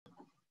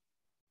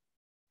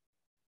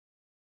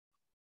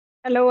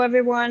Hello,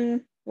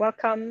 everyone.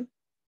 Welcome.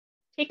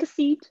 Take a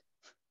seat.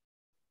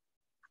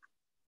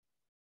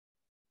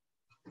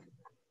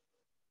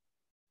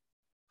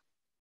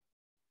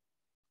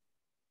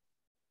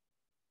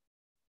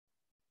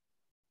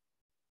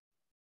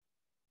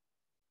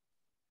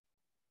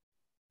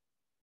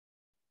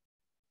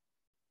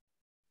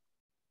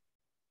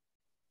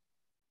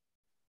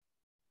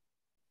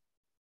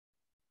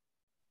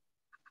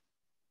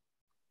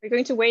 We're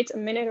going to wait a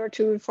minute or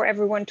two for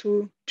everyone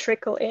to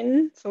trickle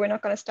in. So we're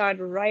not going to start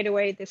right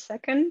away this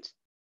second.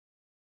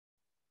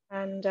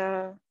 And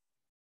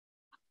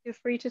feel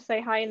free to say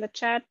hi in the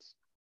chat.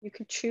 You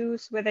can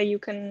choose whether you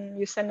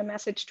send a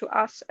message to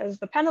us as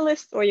the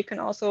panelists, or you can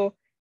also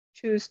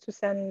choose to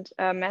send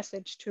a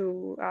message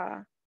to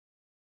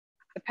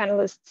the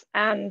panelists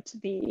and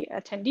the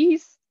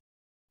attendees.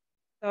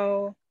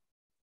 So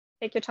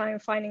take your time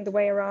finding the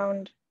way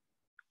around,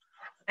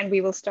 and we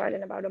will start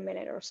in about a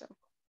minute or so.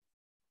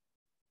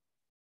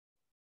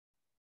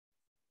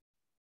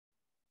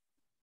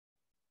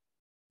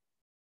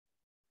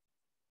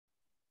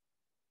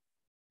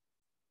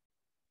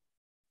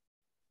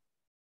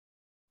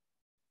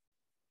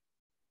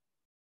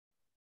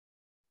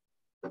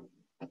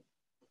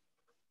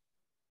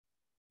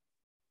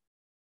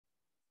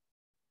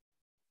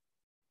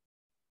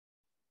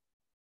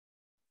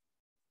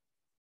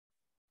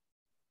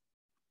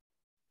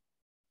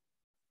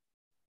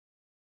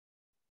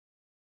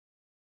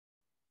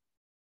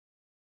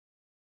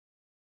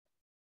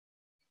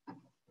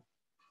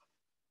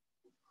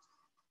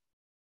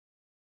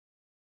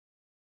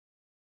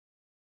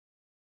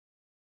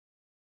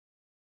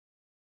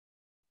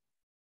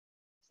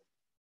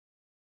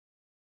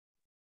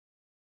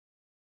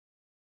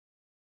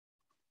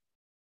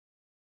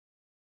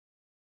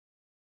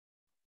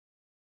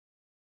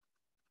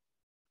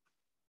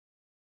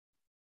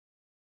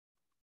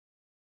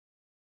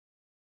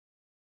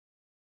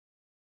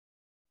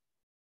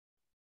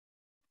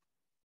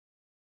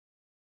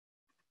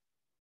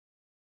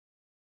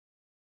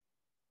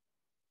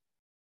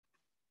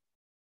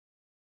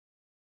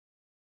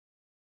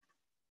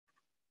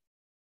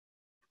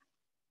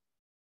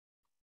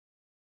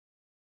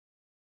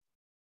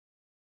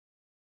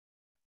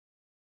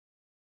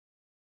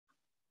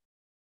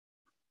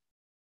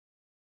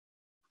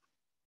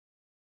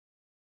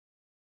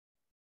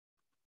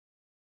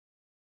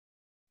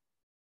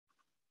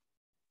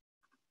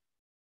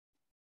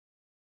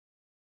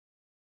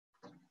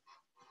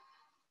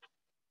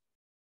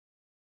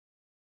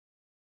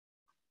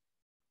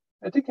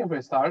 I think if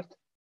we start,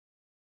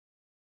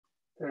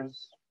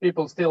 there's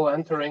people still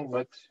entering,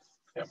 but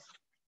yeah.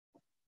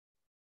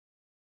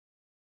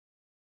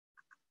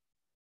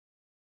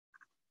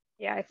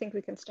 Yeah, I think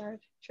we can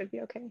start. Should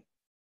be okay.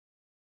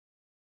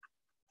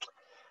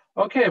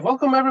 Okay,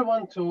 welcome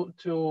everyone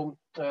to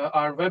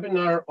our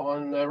webinar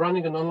on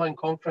running an online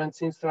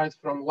conference insights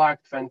from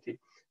LAK20.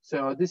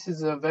 So this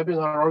is a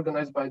webinar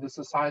organized by the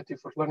Society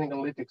for Learning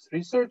Analytics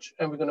Research,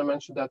 and we're going to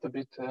mention that a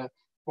bit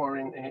more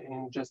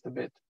in just a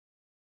bit.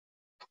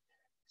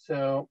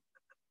 So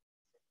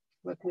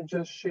let me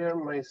just share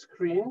my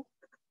screen.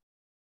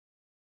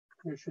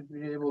 You should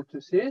be able to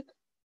see it.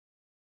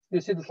 You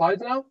see the slides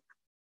now?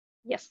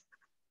 Yes.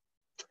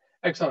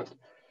 Excellent.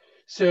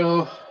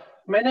 So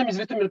my name is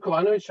Vitomir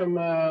Kovanovic. I'm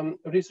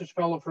a research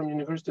fellow from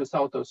University of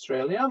South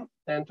Australia.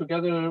 And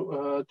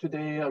together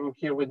today, I'm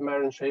here with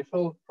Maren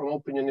Scheffel from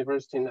Open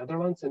University in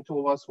Netherlands. And two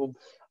of us will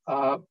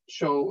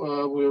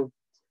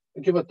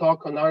will give a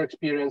talk on our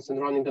experience in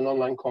running an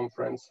online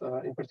conference,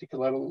 in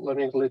particular,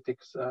 Learning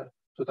Analytics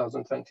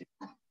 2020.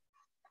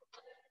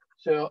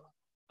 So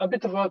a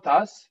bit about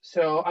us.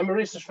 So I'm a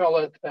research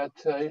fellow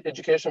at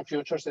Education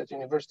Futures at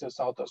University of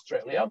South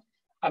Australia.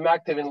 I'm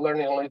active in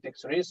learning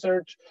analytics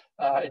research,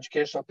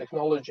 educational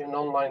technology, and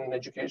online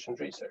education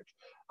research.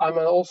 I'm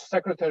also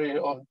secretary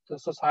of the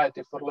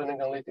Society for Learning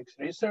Analytics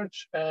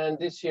Research, and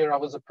this year I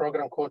was a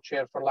program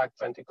co-chair for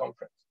LAK20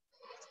 conference.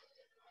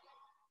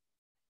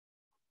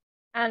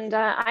 And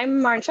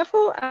I'm Maren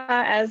Scheffel.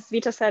 As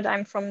Vita said,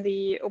 I'm from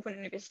the Open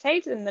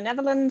Universiteit in the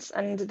Netherlands,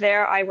 and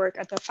there I work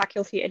at the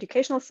Faculty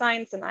Educational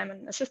Science, and I'm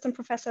an assistant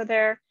professor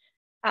there.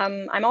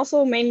 I'm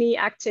also mainly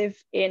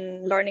active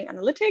in learning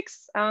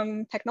analytics,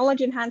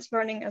 technology enhanced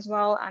learning as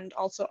well, and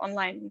also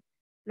online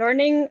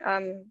learning,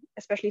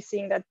 especially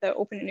seeing that the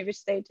Open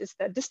Universiteit is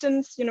the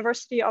distance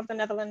university of the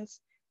Netherlands.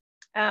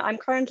 I'm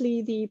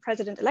currently the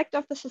president-elect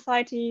of the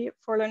Society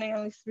for Learning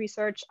Analytics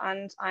Research,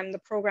 and I'm the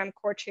program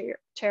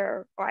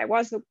co-chair, or I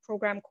was the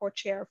program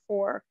co-chair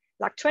for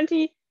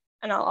LAK20,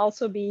 and I'll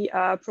also be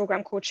a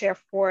program co-chair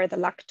for the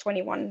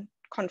LAK21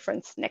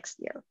 conference next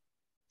year.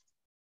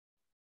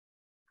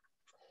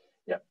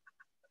 Yeah,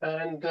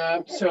 and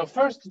so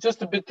first,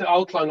 just a bit the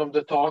outline of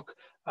the talk.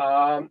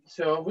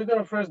 So we're going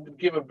to first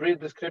give a brief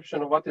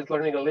description of what is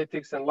Learning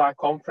Analytics and LAK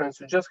conference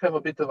to just have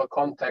a bit of a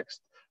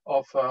context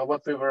of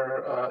what we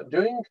were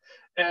doing,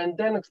 and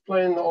then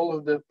explain all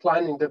of the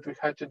planning that we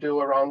had to do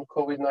around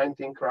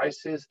COVID-19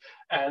 crisis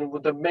and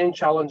with the main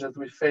challenges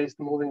we faced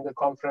moving the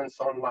conference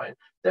online.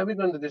 Then we're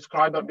going to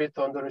describe a bit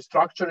on the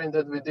restructuring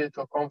that we did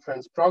to a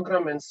conference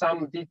program and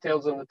some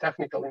details on the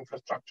technical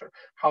infrastructure,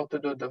 how to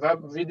do the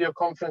web video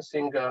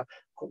conferencing,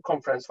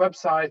 conference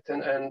website,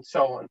 and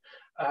so on,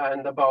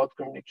 and about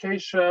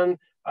communication,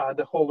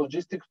 the whole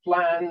logistics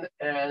plan.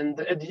 And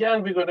at the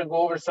end, we're going to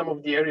go over some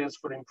of the areas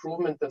for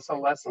improvement and some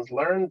lessons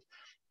learned,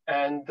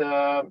 and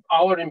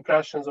our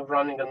impressions of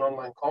running an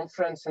online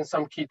conference and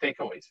some key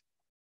takeaways.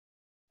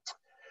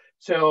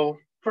 So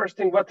first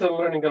thing, what are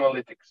learning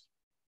analytics?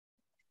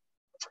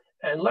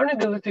 And learning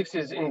analytics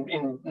is,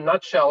 in a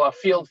nutshell, a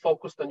field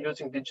focused on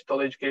using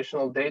digital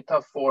educational data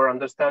for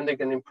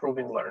understanding and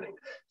improving learning.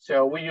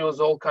 So we use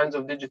all kinds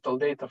of digital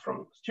data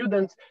from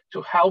students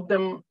to help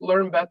them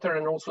learn better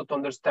and also to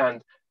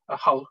understand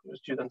how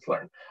students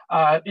learn.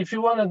 If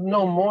you want to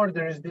know more,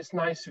 there is this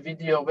nice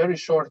video, very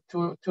short,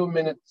 two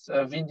minutes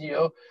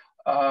video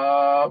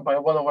by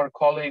one of our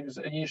colleagues,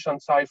 Yishan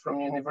Tsai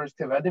from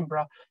University of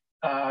Edinburgh.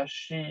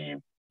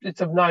 It's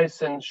a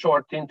nice and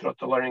short intro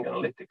to learning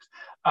analytics.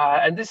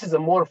 And this is a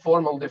more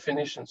formal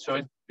definition.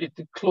 So it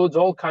includes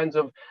all kinds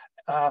of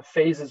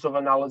phases of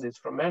analysis,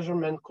 from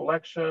measurement,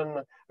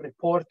 collection,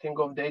 reporting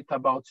of data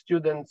about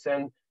students,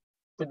 and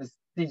with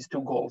these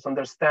two goals,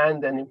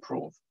 understand and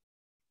improve.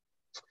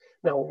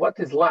 Now, what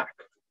is LAK?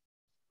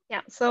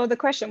 Yeah, so the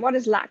question, what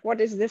is LAK?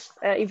 What is this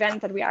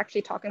event that we're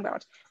actually talking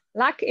about?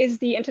 LAK is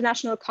the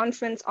International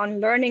Conference on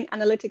Learning,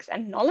 Analytics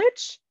and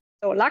Knowledge,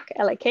 so LAK,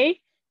 LAK.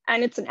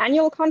 And it's an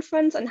annual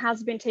conference and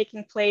has been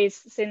taking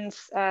place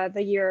since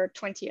the year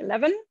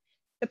 2011.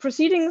 The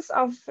proceedings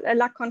of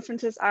LAK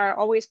conferences are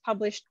always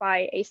published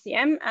by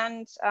ACM,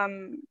 and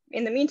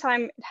in the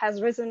meantime, it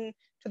has risen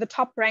to the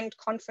top ranked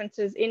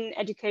conferences in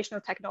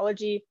educational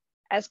technology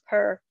as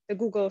per the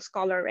Google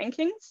Scholar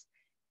rankings.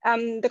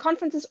 The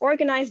conference is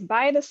organized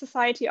by the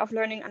Society of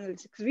Learning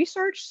Analytics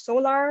Research,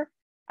 SoLAR.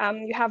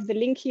 You have the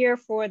link here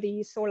for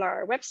the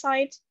SoLAR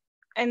website.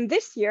 And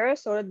this year,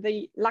 so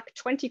the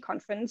LAK20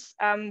 conference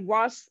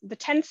was the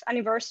 10th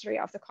anniversary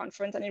of the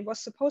conference, and it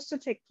was supposed to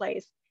take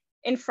place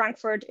in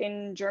Frankfurt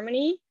in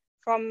Germany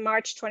from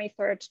March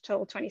 23rd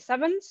till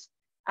 27th.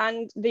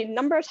 And the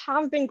numbers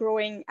have been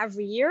growing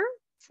every year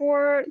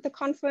for the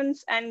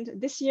conference. And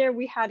this year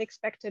we had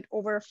expected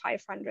over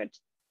 500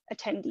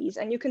 attendees.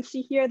 And you can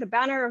see here the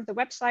banner of the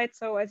website.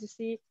 So as you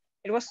see,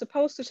 it was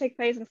supposed to take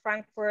place in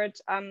Frankfurt,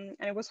 and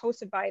it was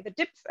hosted by the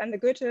DIP and the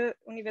Goethe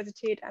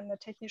Universität and the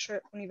Technische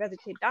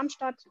Universität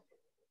Darmstadt.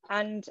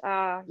 And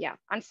yeah,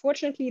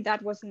 unfortunately,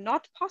 that was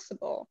not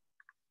possible.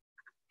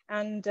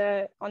 And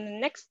on the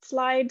next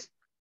slide,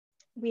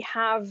 we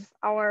have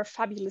our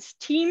fabulous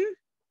team.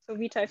 So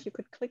Vita, if you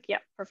could click,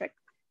 yeah, perfect.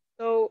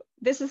 So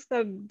this is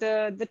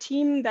the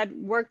team that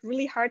worked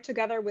really hard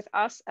together with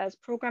us as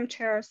program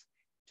chairs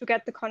to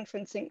get the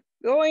conferencing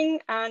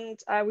going. And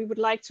we would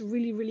like to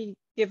really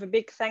give a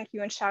big thank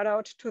you and shout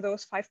out to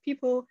those 5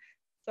 people.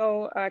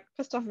 So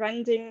Christoph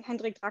Rending,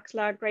 Hendrik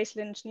Draxler, Grace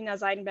Lynch, Nina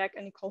Seidenberg,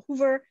 and Nicole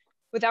Hoover.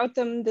 Without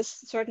them, this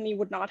certainly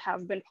would not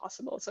have been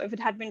possible. So if it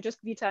had been just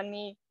Vita and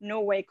me,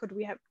 no way could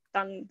we have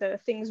done the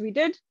things we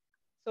did.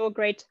 So a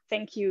great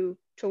thank you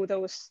to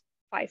those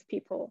 5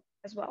 people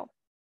as well.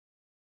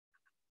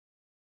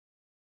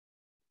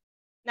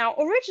 Now,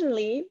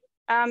 originally,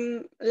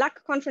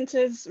 LAK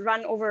conferences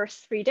run over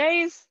 3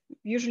 days.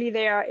 Usually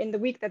they are in the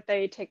week that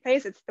they take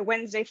place. It's the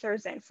Wednesday,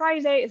 Thursday, and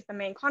Friday is the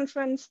main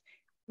conference.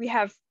 We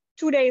have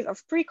 2 days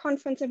of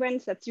pre-conference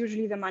events. That's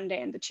usually the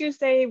Monday and the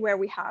Tuesday, where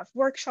we have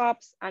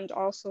workshops and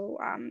also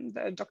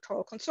the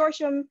doctoral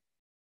consortium.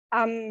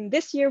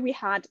 This year we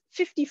had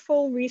 50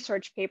 full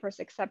research papers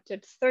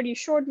accepted, 30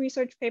 short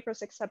research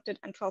papers accepted,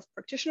 and 12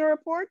 practitioner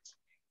reports.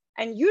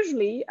 And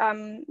usually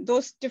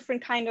those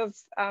different kind of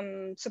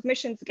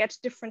submissions get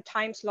different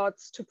time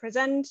slots to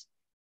present.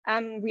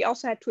 We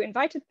also had 2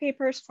 invited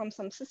papers from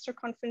some sister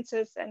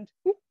conferences and,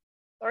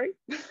 sorry.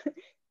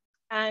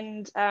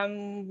 And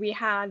we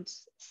had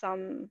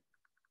some,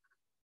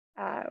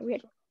 we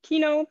had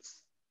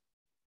keynotes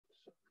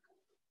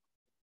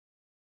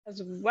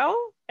as well,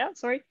 yeah,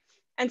 sorry.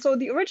 And so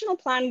the original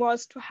plan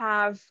was to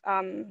have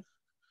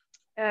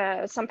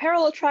some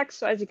parallel tracks.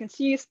 So as you can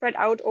see, spread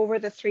out over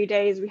the 3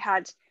 days, we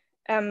had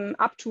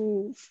up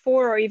to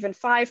 4 or even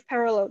 5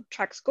 parallel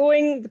tracks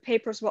going. The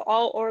papers were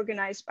all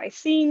organized by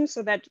theme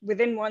so that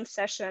within one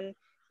session,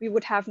 we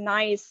would have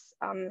nice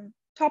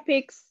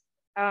topics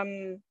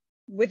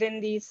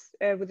within these,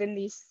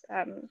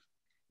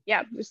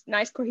 yeah, with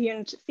nice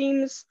coherent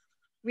themes.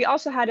 We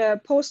also had a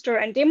poster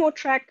and demo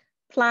track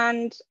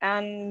planned,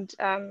 and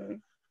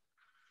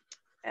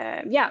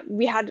yeah,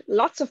 we had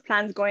lots of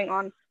plans going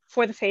on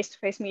for the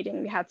face-to-face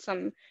meeting. We had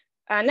some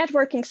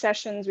networking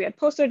sessions, we had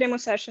poster demo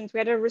sessions, we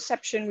had a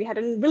reception, we had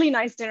a really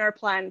nice dinner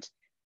planned,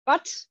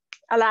 but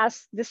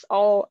alas, this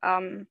all,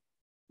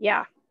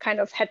 yeah, kind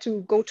of had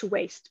to go to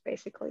waste,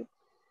 basically.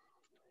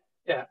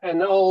 Yeah,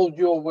 and all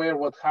you're aware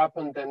what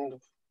happened, and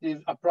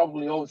you've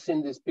probably all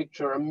seen this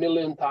picture a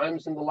million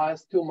times in the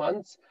last 2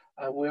 months.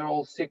 We're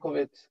all sick of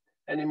it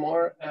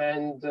anymore.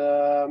 And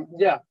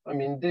yeah, I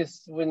mean,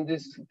 when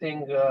this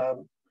thing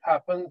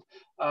happened,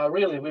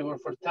 really, we were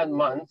for 10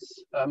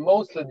 months.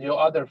 Mostly the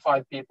other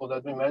 5 people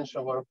that we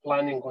mentioned were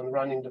planning on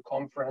running the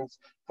conference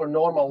for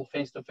normal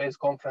face-to-face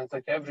conference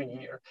like every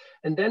year.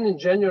 And then in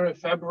January,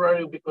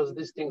 February, because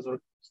these things were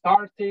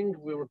starting,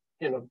 we were,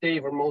 they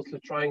were mostly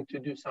trying to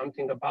do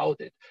something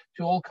about it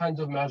to all kinds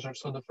of measures.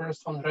 So the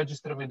first one,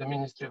 register with the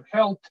Ministry of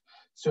Health.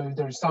 So if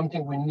there's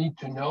something we need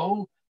to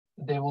know,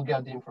 they will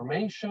get the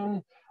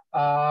information.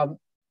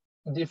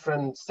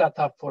 Different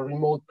setup for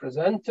remote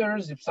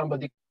presenters. If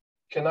somebody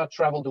cannot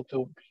travel due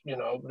to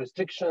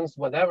restrictions,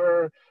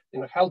 whatever,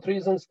 health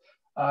reasons,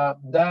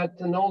 that,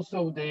 and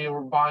also they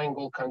were buying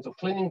all kinds of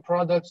cleaning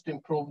products to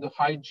improve the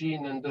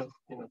hygiene and the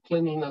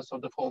cleanliness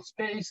of the whole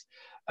space.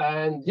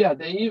 And yeah,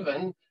 they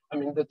even, I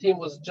mean, the team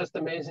was just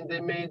amazing. They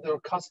made their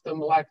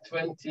custom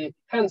LAK20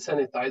 hand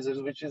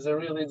sanitizers, which is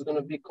it's going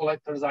to be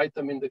collector's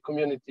item in the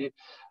community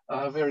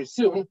very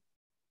soon.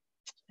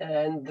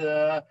 And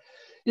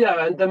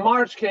yeah, and the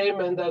March came,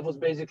 and that was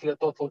basically a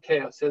total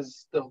chaos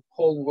as the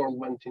whole world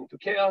went into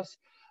chaos.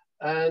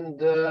 And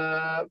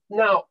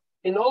now,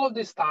 in all of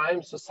this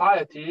time,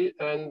 society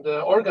and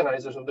the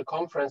organizers of the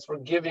conference were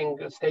giving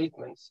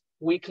statements,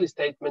 weekly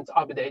statements,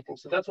 updating.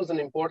 So that was an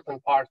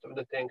important part of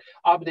the thing,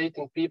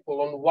 updating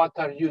people on what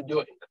are you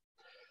doing.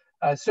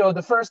 So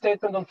the first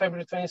statement on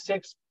February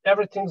 26th,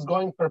 everything's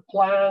going per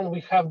plan.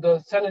 We have the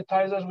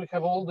sanitizers, we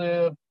have all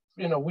the,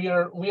 we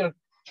are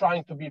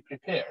trying to be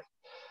prepared.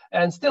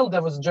 And still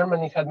there was,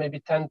 Germany had maybe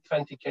 10,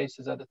 20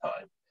 cases at the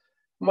time.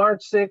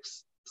 March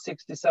 6th,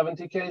 60,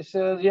 70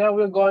 cases. Yeah,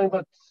 we're going,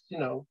 but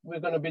we're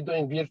going to be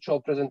doing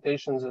virtual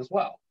presentations as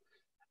well.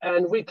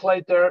 And a week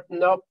later,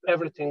 nope,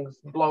 everything's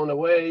blown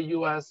away.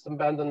 US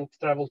abandoned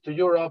travel to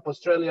Europe,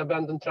 Australia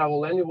abandoned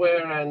travel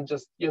anywhere, and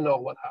just,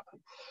 what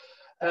happened.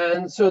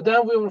 And so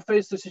then we were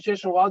faced with a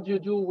situation, what do you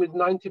do with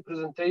 90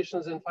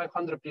 presentations and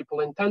 500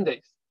 people in 10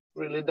 days?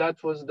 Really,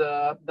 that was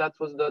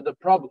the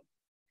problem.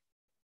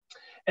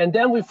 And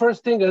then we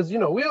first think as,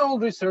 we're all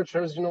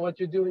researchers, what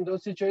you do in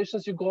those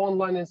situations, you go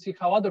online and see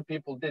how other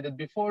people did it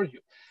before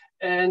you.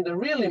 And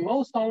really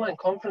most online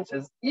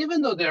conferences,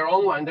 even though they're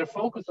online, they're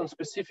focused on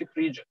specific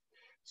region.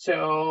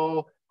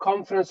 So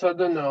conference, I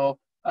don't know,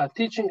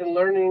 teaching and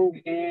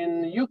learning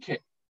in UK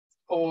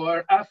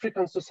or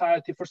African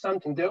society for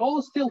something, they're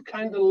all still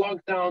kind of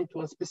locked down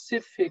to a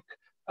specific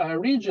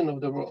region of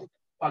the world,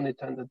 pun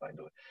intended, by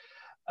the way.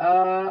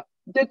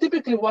 They're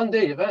typically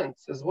one-day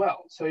events as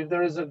well. So if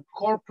there is a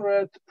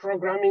corporate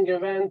programming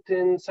event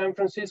in San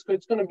Francisco,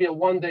 it's going to be a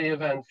one-day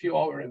event,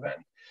 few-hour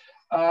event.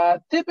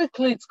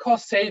 Typically, it's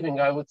cost-saving,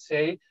 I would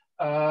say.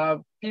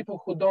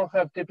 People who don't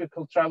have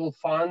typical travel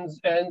funds,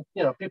 and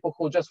people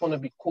who just want to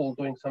be cool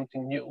doing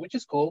something new, which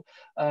is cool.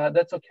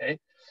 That's okay.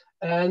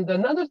 And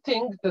another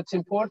thing that's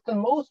important,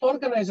 most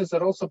organizers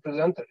are also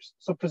presenters.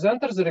 So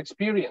presenters are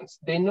experienced.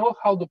 They know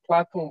how the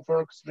platform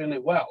works really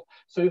well.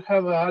 So you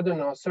have, I don't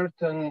know, a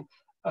certain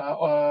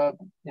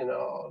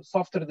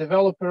software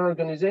developer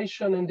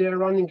organization, and they're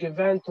running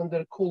event on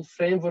their cool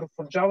framework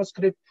for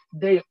JavaScript.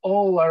 They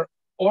all are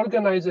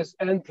organizers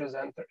and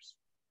presenters.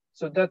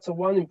 So that's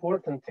one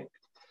important thing.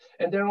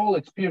 And they're all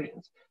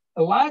experienced.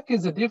 LAK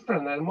is a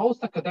different than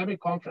most academic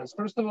conference.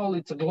 First of all,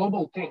 it's a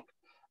global thing.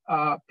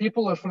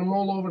 People are from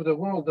all over the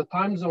world. The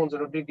time zones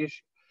are a big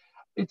issue.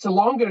 It's a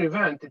longer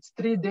event. It's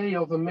 3 days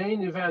of a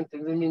main event. I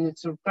mean,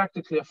 it's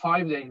practically a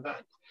 5-day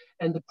event.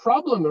 And the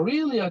problem,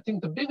 really, I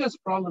think the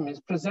biggest problem is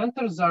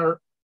presenters are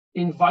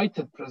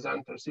invited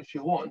presenters, if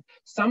you want.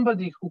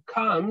 Somebody who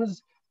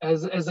comes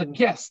as a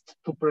guest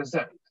to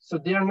present. So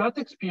they are not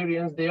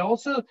experienced. They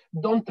also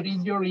don't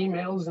read your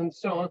emails and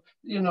so on.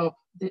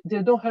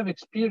 They don't have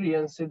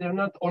experience. They're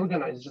not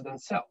organized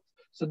themselves.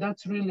 So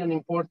that's really an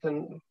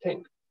important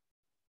thing.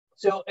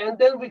 So, and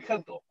then we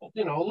had,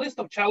 a list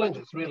of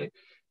challenges, really.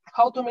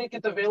 How to make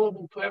it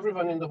available to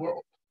everyone in the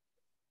world.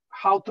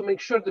 How to make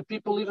sure that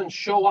people even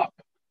show up.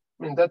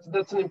 I mean,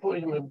 that's an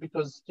important,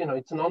 because,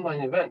 it's an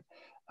online event.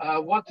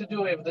 What to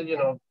do if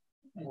the,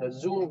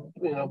 Zoom,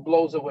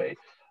 blows away.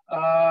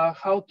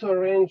 How to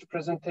arrange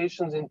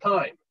presentations in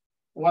time.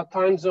 What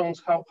time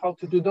zones, how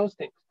to do those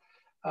things.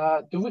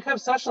 Do we have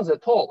sessions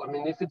at all? I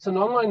mean, if it's an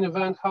online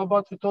event, how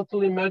about we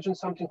totally imagine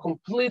something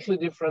completely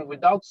different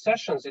without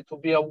sessions? It will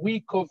be a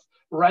week of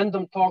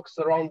random talks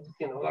around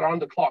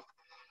the clock.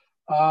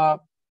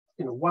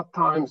 What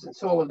times and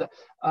so all of that.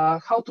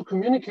 How to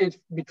communicate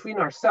between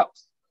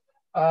ourselves.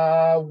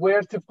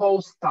 Where to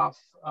post stuff.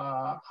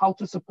 How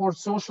to support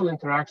social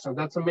interaction.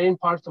 That's a main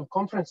part of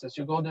conferences.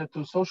 You go there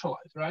to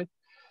socialize, right?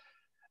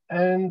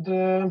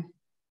 And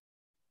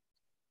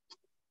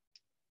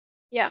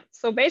yeah,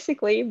 so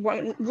basically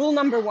rule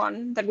number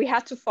 1 that we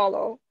had to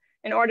follow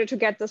in order to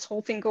get this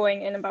whole thing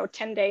going in about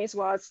 10 days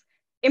was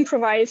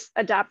improvise,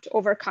 adapt,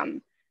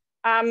 overcome.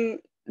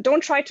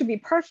 Don't try to be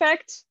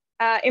perfect,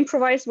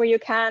 improvise where you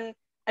can,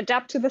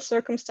 adapt to the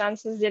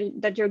circumstances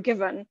that you're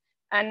given,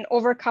 and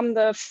overcome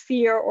the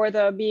fear or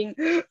the being,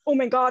 oh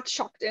my God,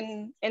 shocked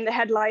in the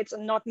headlights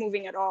and not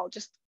moving at all.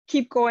 Just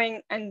keep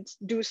going and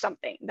do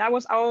something. That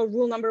was our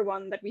rule number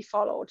one that we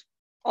followed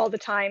all the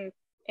time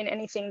in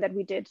anything that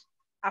we did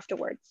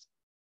afterwards.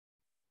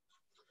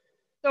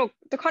 So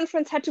the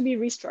conference had to be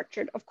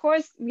restructured. Of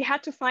course, we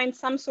had to find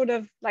some sort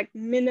of like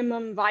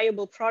minimum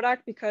viable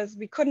product because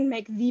we couldn't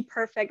make the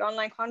perfect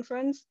online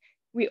conference.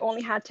 We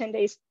only had 10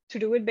 days to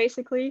do it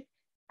basically.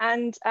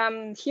 And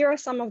here are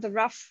some of the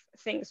rough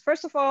things.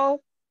 First of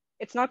all,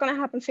 it's not going to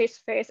happen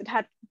face-to-face. It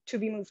had to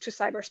be moved to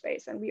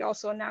cyberspace. And we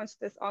also announced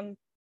this on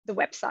the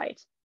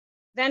website.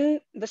 Then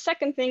the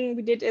second thing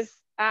we did is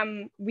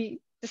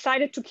we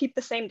decided to keep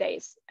the same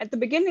days. At the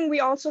beginning,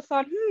 we also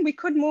thought, we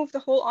could move the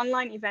whole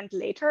online event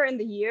later in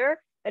the year,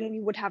 then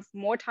we would have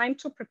more time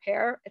to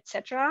prepare,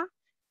 etc.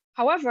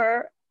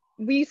 However,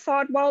 we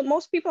thought, well,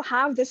 most people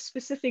have this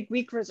specific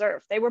week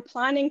reserved. They were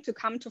planning to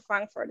come to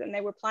Frankfurt and they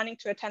were planning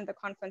to attend the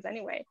conference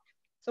anyway.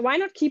 So why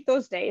not keep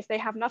those days? They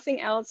have nothing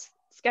else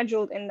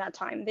scheduled in that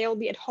time. They'll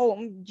be at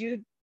home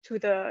due to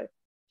the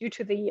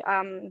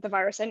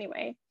virus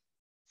anyway.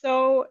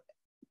 So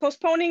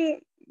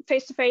postponing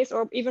face-to-face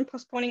or even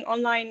postponing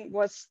online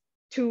was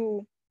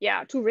too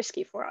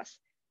risky for us.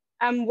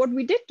 What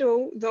we did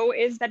do, though,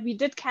 is that we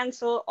did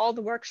cancel all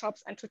the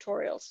workshops and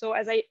tutorials. So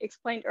as I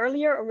explained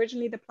earlier,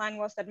 originally the plan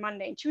was that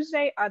Monday and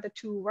Tuesday are the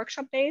 2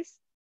 workshop days,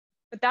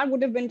 but that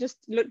would have been just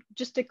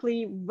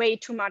logistically way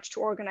too much to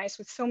organize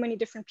with so many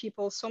different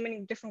people, so many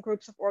different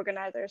groups of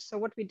organizers. So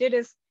what we did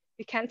is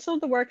we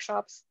canceled the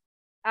workshops.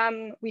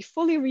 We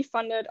fully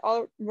refunded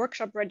all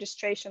workshop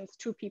registrations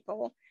to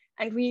people.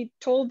 And we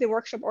told the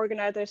workshop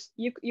organizers,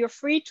 you're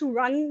free to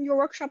run your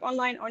workshop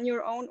online on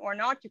your own or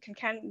not. You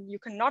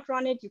can not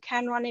run it, you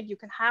can run it, you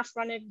can half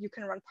run it, you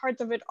can run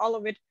parts of it, all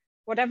of it,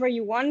 whatever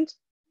you want.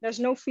 There's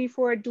no fee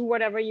for it, do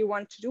whatever you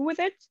want to do with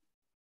it.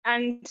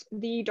 And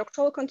the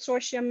doctoral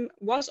consortium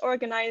was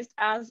organized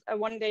as a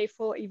one-day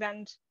full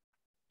event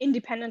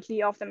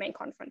independently of the main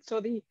conference.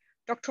 So the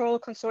doctoral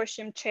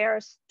consortium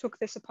chairs took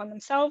this upon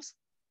themselves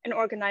and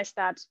organized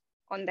that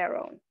on their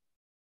own.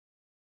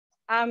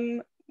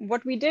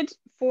 What we did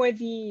for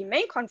the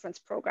main conference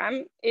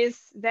program is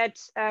that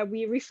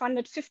we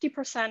refunded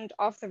 50%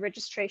 of the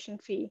registration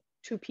fee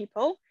to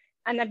people,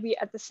 and that we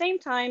at the same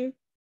time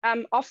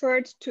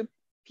offered to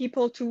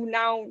people to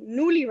now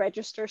newly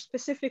register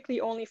specifically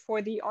only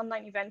for the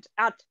online event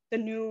at the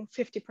new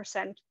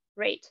 50%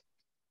 rate.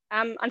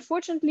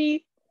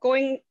 Unfortunately,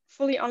 going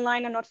fully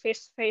online and not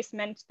face-to-face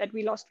meant that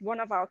we lost one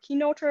of our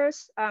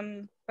keynoters,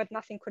 but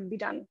nothing could be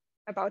done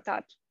about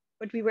that.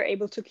 But we were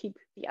able to keep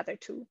the other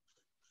 2.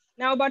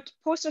 Now about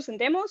posters and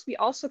demos, we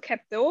also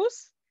kept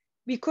those.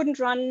 We couldn't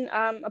run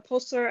a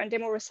poster and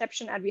demo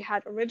reception as we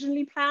had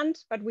originally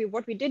planned, but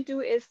what we did do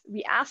is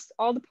we asked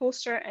all the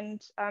poster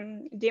and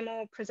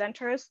demo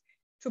presenters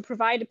to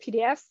provide a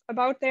PDF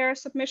about their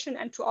submission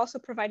and to also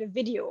provide a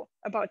video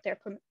about their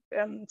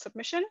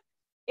submission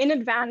in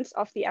advance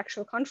of the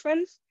actual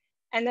conference.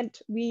 And then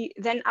we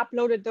then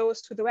uploaded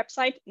those to the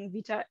website, and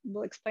Vita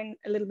will explain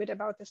a little bit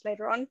about this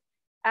later on,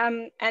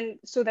 and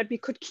so that we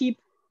could keep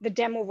the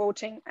demo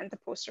voting and the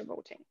poster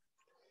voting.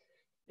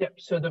 Yeah,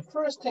 so the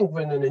first thing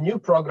when in a new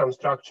program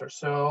structure,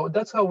 so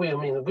that's how we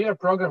are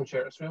program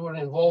chairs. We were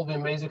involved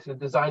in basically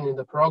designing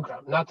the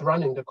program, not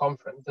running the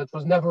conference. That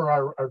was never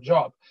our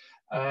job.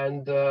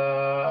 And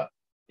the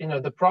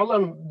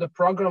program,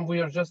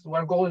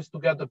 our goal is to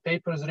get the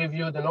papers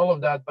reviewed and all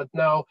of that, but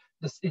now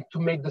to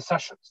make the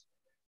sessions.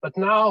 But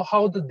now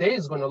how the day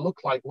is going to look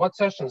like, what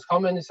sessions, how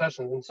many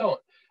sessions, and so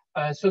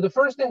on. So the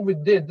first thing we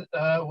did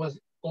was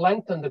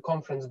lengthen the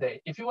conference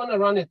day. If you want to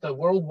run it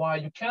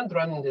worldwide, you can't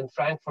run it in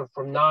Frankfurt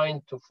from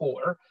 9 to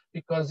 4,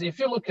 because if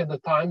you look at the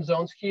time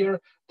zones here,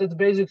 that's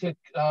basically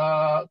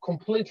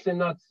completely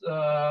not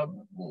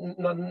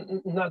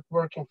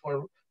working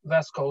for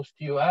West Coast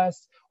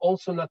US,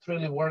 also not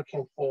really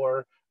working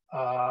for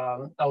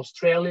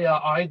Australia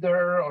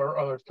either,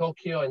 or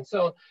Tokyo and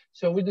so on.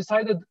 So we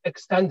decided to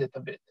extend it a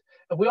bit.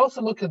 And we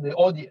also look at the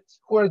audience,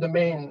 who are the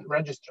main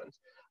registrants.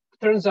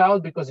 Turns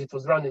out, because it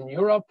was run in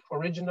Europe,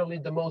 originally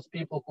the most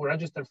people who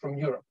registered from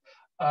Europe.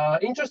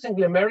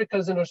 Interestingly,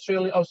 Americas and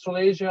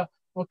Australasia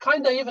were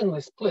kind of evenly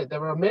split. There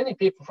were many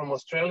people from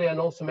Australia and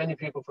also many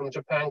people from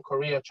Japan,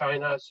 Korea,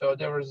 China. So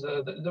there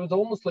was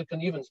almost like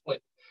an even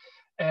split.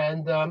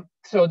 And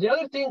so the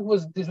other thing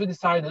was this: we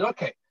decided,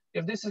 okay,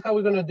 if this is how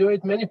we're going to do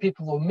it, many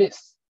people will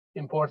miss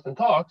important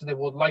talks they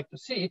would like to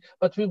see,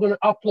 but we're going to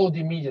upload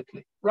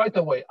immediately, right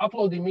away,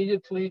 upload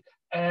immediately.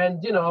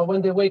 And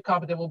when they wake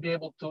up, they will be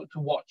able to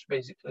watch,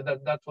 basically.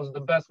 That was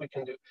the best we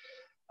can do.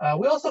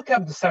 We also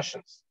kept the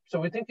sessions. So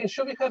we're thinking,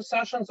 should we have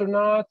sessions or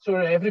not?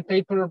 Or every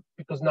paper,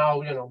 because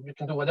now, you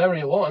can do whatever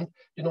you want.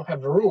 You don't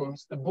have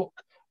rooms to book.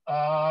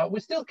 We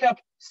still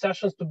kept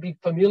sessions to be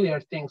familiar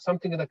things,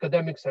 something that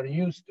academics are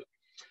used to.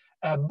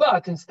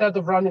 But instead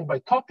of running by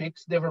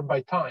topics, they were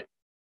by time.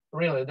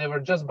 Really, they were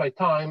just by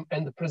time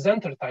and the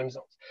presenter time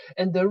zones.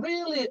 And the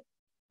really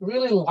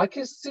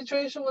lucky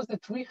situation was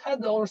that we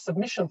had our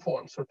submission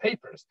forms for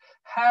papers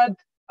had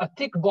a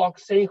tick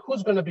box saying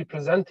who's going to be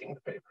presenting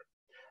the paper.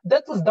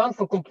 That was done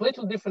for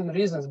completely different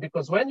reasons,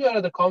 because when you're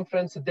at a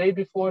conference the day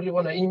before, you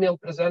want to email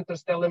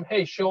presenters, tell them,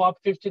 hey, show up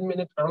 15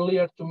 minutes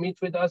earlier to meet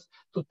with us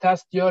to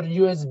test your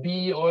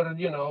USB or,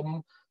 you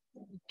know,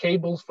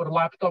 cables for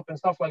laptop and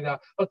stuff like that.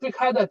 But we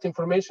had that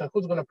information,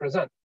 who's going to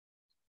present.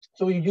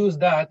 So we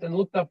used that and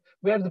looked up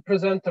where the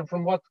presenter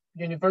from what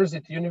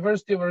university,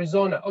 University of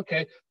Arizona.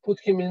 Okay, put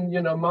him in,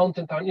 you know,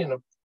 mountain time, you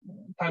know,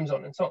 time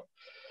zone and so on.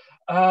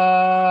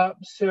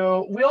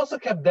 So we also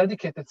kept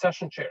dedicated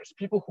session chairs,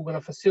 people who are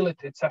going to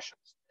facilitate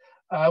sessions.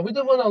 We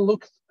don't want to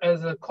look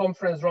as a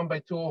conference run by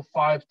 2 or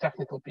 5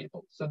 technical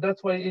people. So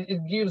that's why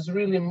it gives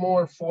really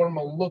more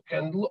formal look,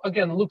 and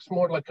again, looks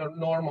more like a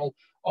normal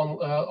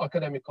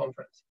academic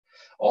conference.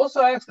 Also,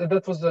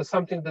 that was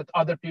something that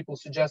other people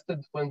suggested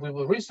when we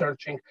were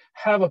researching,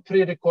 have a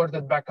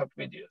pre-recorded backup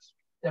videos.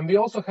 And we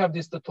also have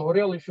this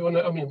tutorial, if you want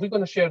to, I mean, we're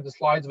going to share the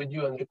slides with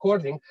you and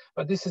recording,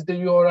 but this is the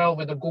URL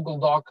with a Google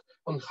Doc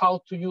on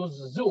how to use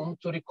Zoom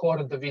to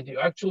record the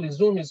video. Actually,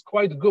 Zoom is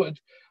quite good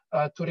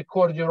to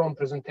record your own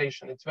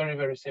presentation. It's very,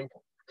 very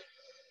simple.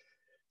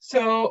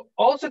 So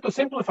also to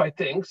simplify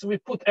things, we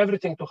put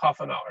everything to half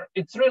an hour.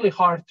 It's really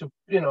hard to,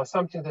 you know,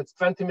 something that's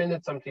 20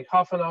 minutes, something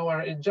half an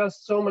hour. It's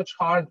just so much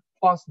hard,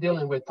 plus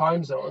dealing with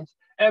time zones.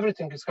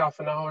 Everything is half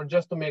an hour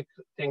just to make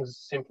things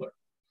simpler.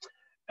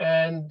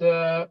 And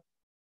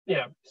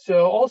yeah,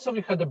 so also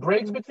we had the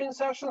breaks between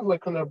sessions,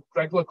 like on a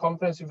regular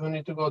conference, if you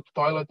need to go to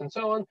toilet and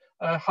so on,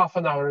 half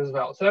an hour as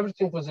well. So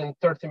everything was in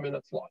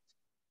 30-minute slots.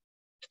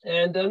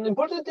 And an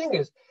important thing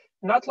is,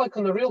 not like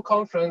on a real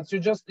conference, you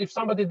just, if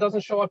somebody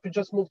doesn't show up, you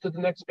just move to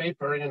the next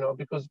paper, you know,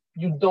 because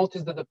you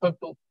notice that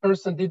the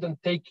person didn't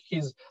take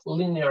his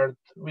linear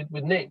with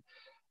name.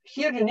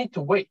 Here you need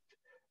to wait.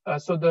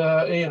 So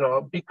you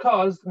know,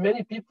 because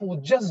many people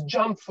would just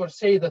jump for,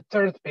 say, the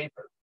 3rd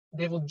paper.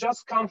 They will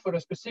just come for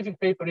a specific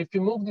paper. If you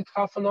moved it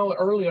half an hour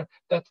earlier,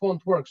 that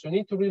won't work. So you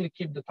need to really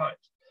keep the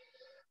times.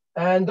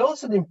 And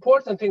also the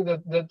important thing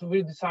that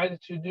we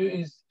decided to do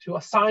is to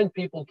assign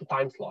people to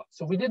time slots.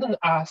 So we didn't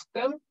ask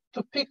them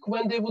to pick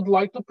when they would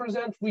like to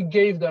present. We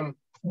gave them,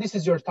 this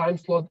is your time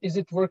slot. Is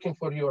it working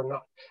for you or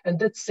not? And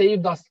that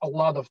saved us a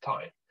lot of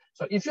time.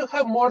 So if you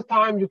have more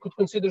time, you could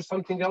consider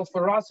something else.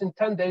 For us, in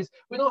 10 days,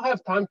 we don't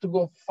have time to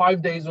go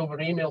 5 days over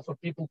email for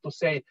people to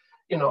say,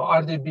 you know,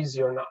 are they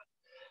busy or not?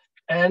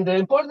 And the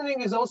important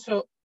thing is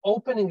also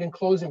opening and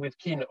closing with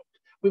keynote.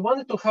 We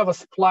wanted to have a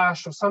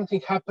splash of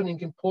something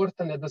happening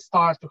important at the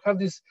start, to have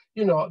this,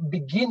 you know,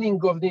 beginning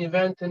of the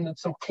event and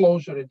some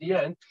closure at the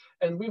end.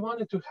 And we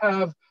wanted to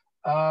have,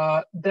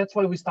 that's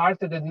why we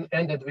started and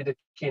ended with a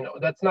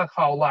keynote. That's not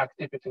how LAK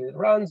typically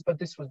runs, but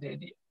this was the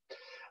idea.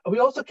 We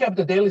also kept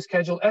the daily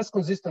schedule as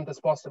consistent as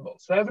possible.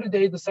 So every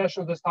day the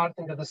sessions were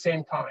starting at the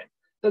same time.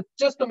 That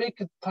just to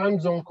make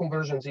time zone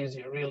conversions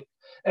easier, really.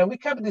 And we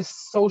kept this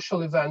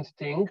social event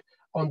thing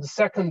on the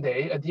 2nd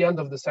day, at the end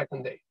of the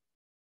 2nd day.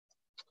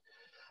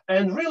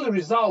 And really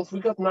results, we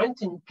got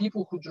 19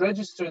 people who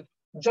registered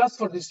just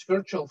for this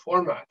virtual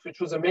format, which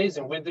was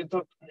amazing. We didn't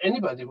thought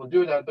anybody would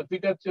do that, but we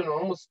got, you know,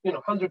 almost, you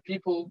know, 100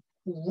 people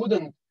who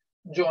wouldn't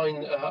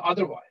join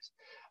otherwise.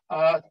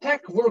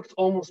 Tech worked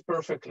almost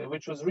perfectly,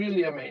 which was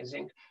really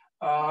amazing.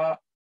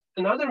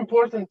 Another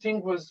important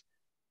thing was,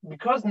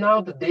 because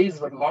now the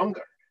days were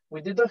longer, we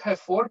didn't have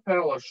 4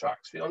 parallel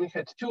tracks. We only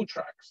had 2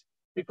 tracks,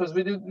 because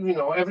we did, you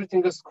know,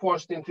 everything is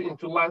squashed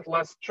into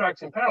less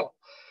tracks in parallel.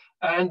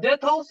 And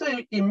that also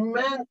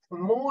meant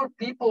more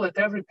people at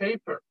every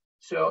paper.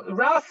 So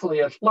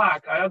roughly at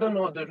LAK, I don't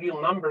know the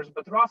real numbers,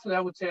 but roughly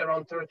I would say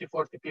around 30,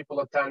 40 people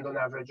attend on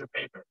average a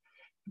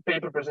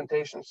paper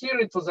presentation. Here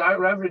it was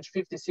our average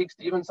 50,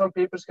 60, even some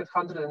papers had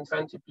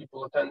 120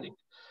 people attending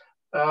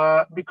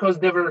because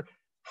they were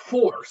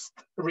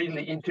forced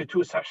really into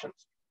 2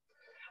 sessions.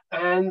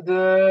 And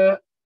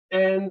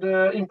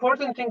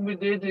important thing we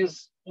did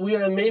is we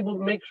are able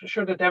to make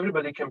sure that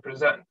everybody can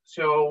present.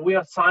 So we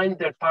assigned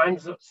their time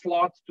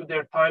slots to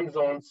their time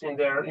zones in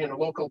their, you know,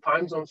 local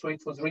time zone, so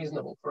it was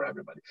reasonable for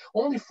everybody.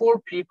 Only 4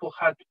 people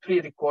had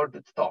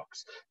pre-recorded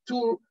talks,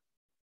 2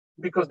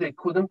 because they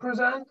couldn't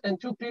present,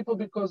 and 2 people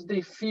because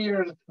they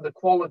feared the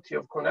quality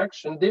of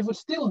connection. They were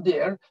still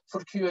there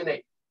for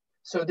Q&A.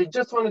 So they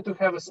just wanted to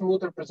have a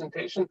smoother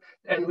presentation,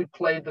 and we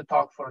played the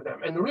talk for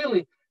them. And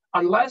really,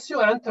 unless you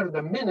enter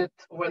the minute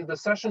when the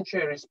session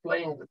chair is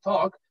playing the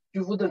talk,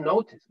 you wouldn't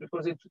notice,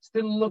 because it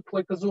still looked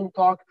like a Zoom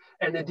talk.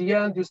 And at the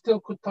end, you still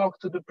could talk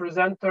to the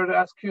presenter,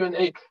 ask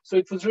Q&A. So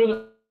it was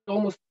really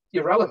almost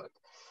irrelevant.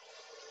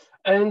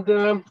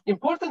 And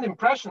important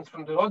impressions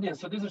from the audience.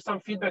 So these are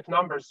some feedback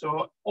numbers.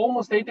 So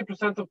almost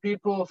 80% of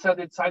people said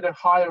it's either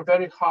high or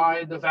very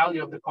high, the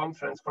value of the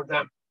conference for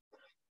them.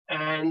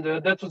 And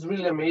that was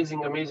really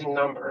amazing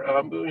number.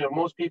 You know,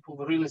 most people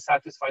were really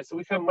satisfied. So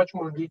we have much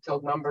more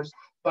detailed numbers,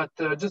 but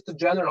just a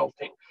general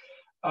thing.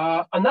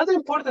 Another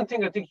important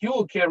thing, I think you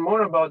will care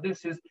more about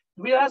this, is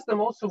we asked them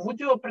also, would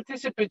you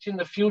participate in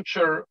the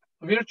future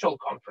virtual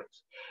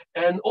conference.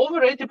 And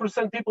over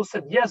 80% people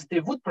said, yes, they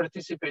would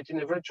participate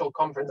in a virtual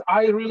conference.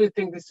 I really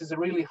think this is a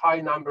really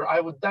high number. I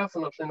would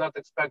definitely not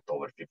expect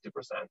over 50%.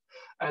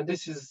 And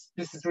this is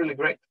really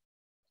great.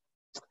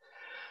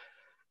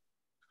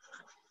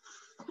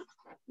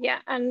 Yeah,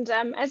 and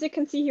as you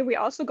can see here, we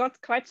also got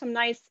quite some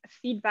nice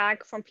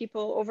feedback from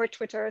people over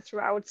Twitter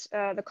throughout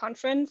the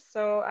conference.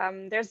 So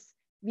there's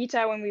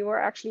Vita when we were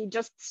actually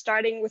just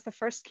starting with the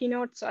first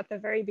keynote, so at the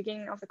very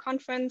beginning of the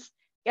conference,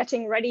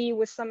 getting ready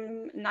with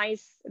some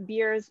nice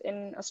beers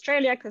in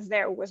Australia, because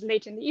there it was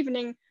late in the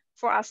evening.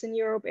 For us in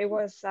Europe, it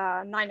was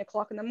 9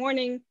 o'clock in the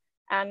morning.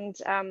 And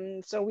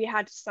so we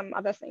had some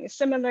other things.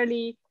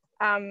 Similarly,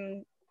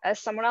 as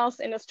someone else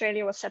in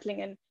Australia was settling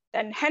in,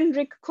 then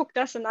Hendrik cooked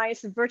us a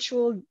nice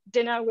virtual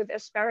dinner with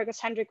asparagus.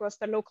 Hendrik was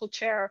the local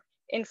chair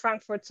in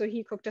Frankfurt, so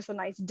he cooked us a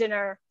nice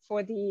dinner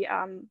for the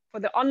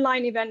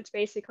online event,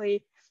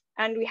 basically.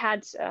 And we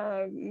had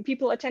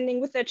people attending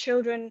with their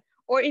children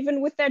or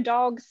even with their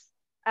dogs,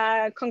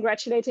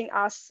 congratulating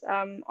us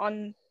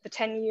on the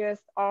 10 years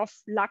of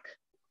LAK.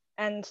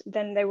 And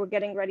then they were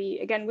getting ready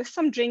again with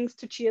some drinks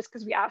to cheers,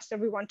 because we asked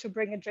everyone to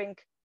bring a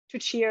drink to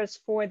cheers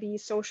for the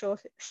social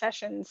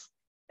sessions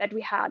that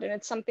we had. And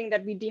it's something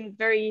that we deemed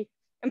very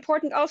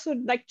important also,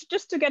 like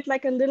just to get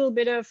like a little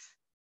bit of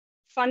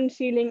fun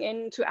feeling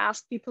in, to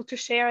ask people to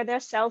share their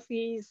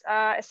selfies,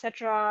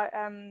 etc.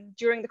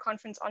 During the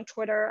conference on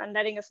Twitter, and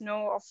letting us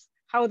know of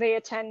how they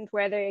attend,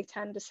 where they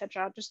attend,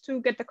 etc. Just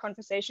to get the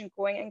conversation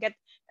going and get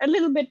a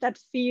little bit that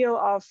feel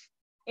of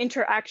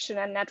interaction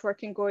and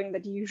networking going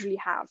that you usually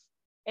have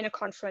in a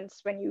conference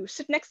when you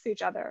sit next to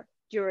each other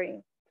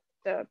during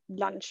the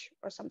lunch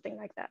or something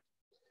like that.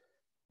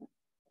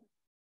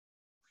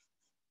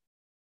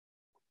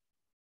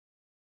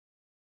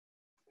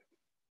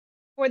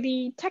 For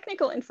the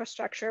technical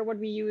infrastructure, what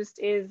we used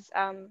is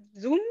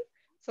Zoom,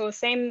 so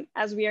same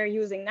as we are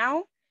using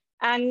now.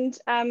 And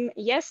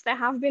yes, there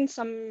have been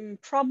some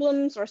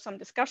problems or some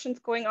discussions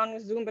going on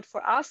with Zoom, but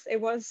for us, it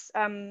was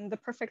the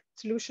perfect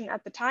solution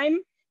at the time.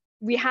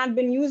 We had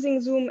been using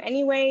Zoom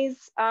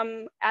anyways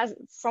as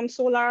from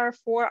SoLAR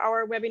for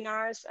our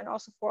webinars and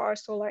also for our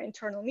SoLAR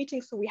internal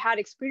meetings. So we had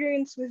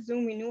experience with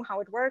Zoom, we knew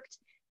how it worked.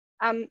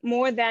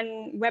 More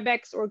than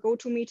WebEx or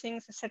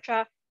GoToMeetings,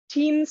 etc.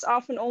 Teams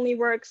often only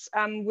works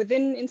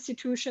within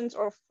institutions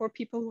or for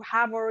people who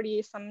have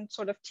already some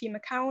sort of team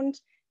account.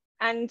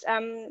 And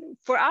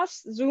for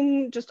us,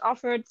 Zoom just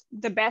offered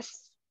the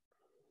best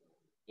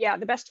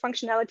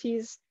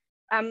functionalities.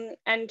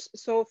 And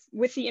so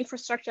with the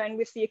infrastructure and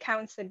with the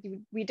accounts that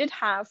we did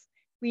have,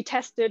 we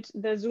tested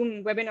the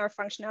Zoom webinar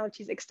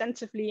functionalities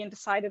extensively and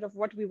decided of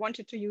what we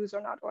wanted to use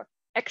or not, or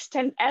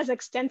as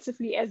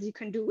extensively as you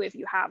can do if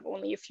you have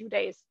only a few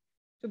days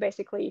to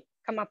basically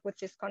come up with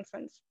this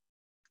conference.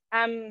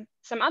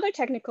 Some other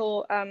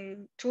technical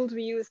tools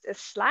we used is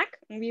Slack,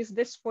 and we use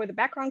this for the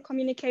background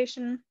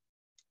communication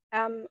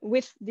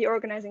with the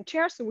organizing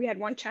chair. So we had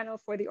one channel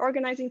for the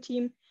organizing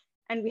team,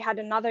 and we had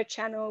another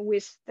channel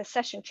with the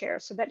session chair,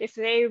 so that if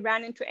they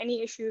ran into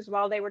any issues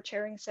while they were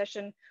chairing a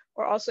session,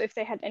 or also if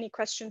they had any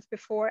questions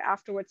before,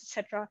 afterwards,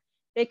 etc.,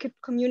 they could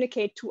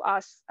communicate to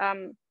us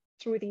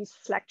through these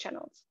Slack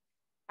channels.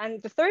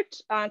 And the third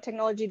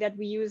technology that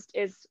we used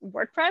is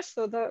WordPress.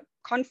 So the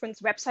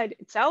conference website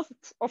itself,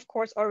 of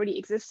course, already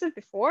existed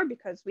before,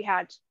 because we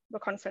had the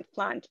conference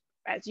planned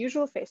as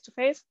usual,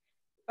 face-to-face.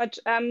 But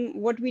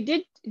what we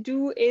did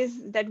do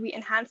is that we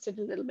enhanced it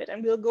a little bit,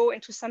 and we'll go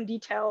into some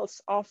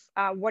details of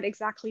what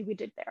exactly we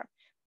did there.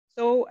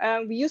 So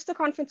we used the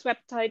conference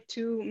website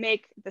to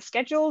make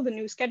the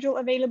new schedule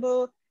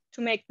available,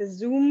 to make the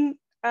Zoom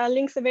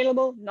links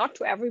available, not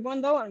to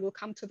everyone though, and we'll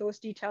come to those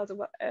details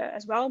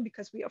as well,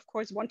 because we of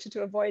course wanted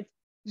to avoid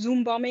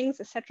Zoom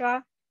bombings,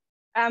 etc.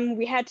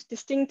 We had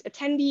distinct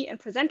attendee and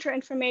presenter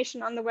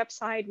information on the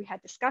website. We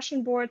had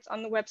discussion boards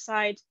on the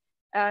website.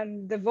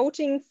 The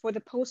voting for the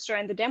poster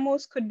and the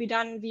demos could be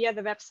done via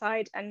the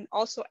website, and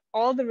also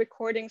all the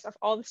recordings of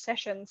all the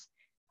sessions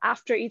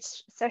after each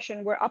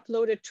session were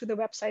uploaded to the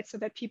website so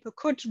that people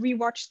could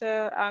rewatch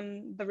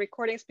the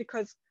recordings,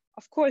 because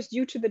of course,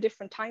 due to the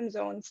different time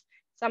zones,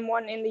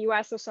 someone in the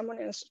US or someone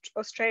in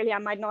Australia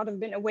might not have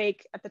been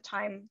awake at the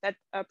time that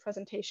a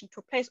presentation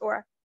took place,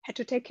 or had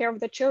to take care of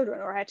the children,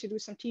 or had to do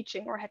some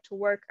teaching, or had to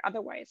work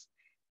otherwise.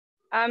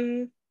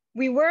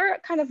 We were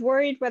kind of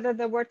worried whether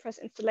the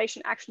WordPress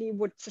installation actually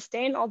would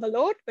sustain all the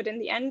load, but in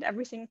the end,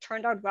 everything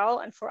turned out well,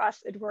 and for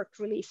us, it worked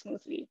really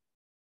smoothly.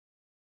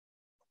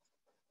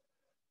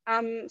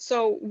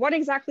 So what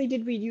exactly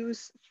did we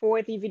use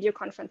for the video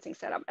conferencing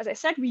setup? As I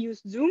said, we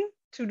used Zoom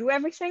to do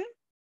everything.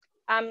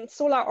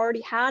 SoLAR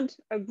already had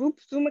a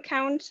group Zoom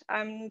account,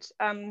 and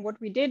what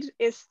we did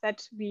is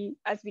that we,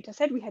 as Vita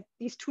said, we had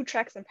these two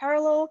tracks in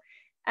parallel,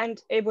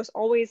 and it was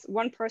always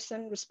one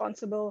person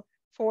responsible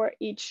for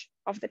each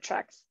of the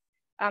tracks.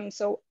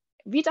 So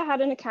Vita had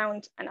an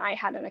account and I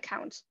had an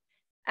account.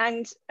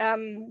 And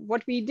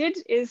what we did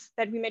is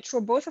that we made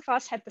sure both of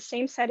us had the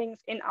same settings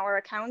in our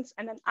accounts,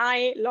 and then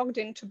I logged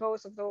into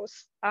both of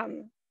those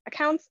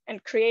accounts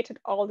and created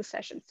all the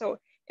sessions. So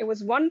it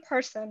was one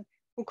person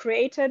who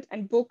created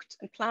and booked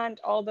and planned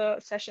all the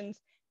sessions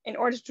in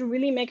order to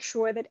really make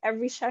sure that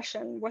every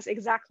session was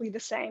exactly the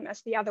same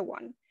as the other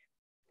one.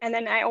 And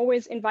then I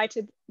always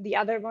invited the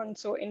other one.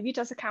 So in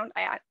Vita's account,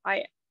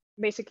 I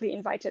basically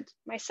invited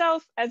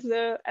myself as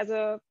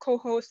a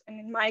co-host, and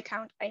in my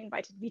account, I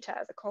invited Vita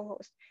as a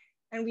co-host.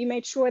 And we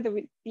made sure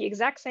that the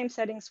exact same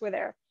settings were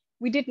there.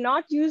 We did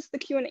not use the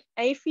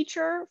Q&A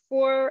feature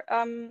for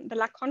the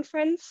LAK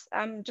conference,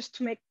 just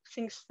to make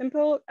things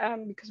simple,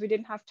 because we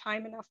didn't have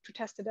time enough to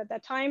test it at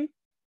that time.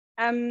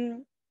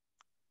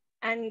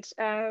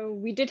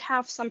 We did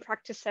have some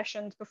practice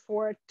sessions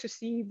before to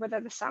see whether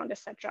the sound,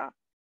 etc.,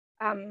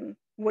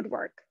 would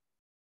work.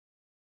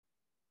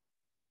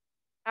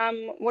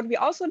 What we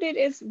also did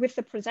is with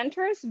the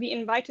presenters, we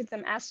invited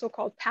them as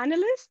so-called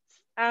panelists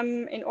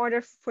in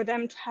order for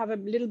them to have a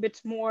little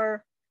bit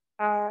more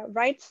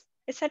rights,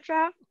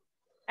 etc.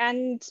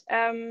 And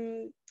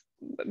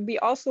we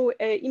also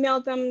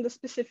emailed them the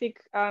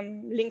specific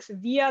links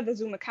via the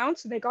Zoom account.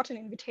 So they got an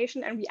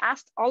invitation, and we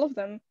asked all of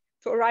them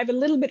to arrive a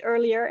little bit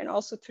earlier and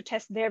also to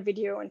test their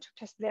video and to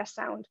test their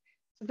sound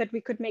so that we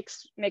could make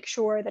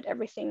sure that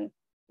everything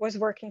was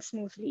working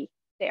smoothly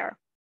there.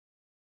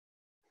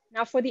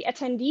 Now for the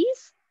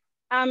attendees,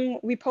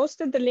 we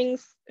posted the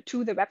links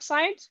to the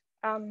website,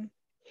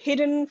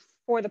 hidden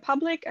for the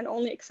public and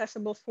only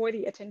accessible for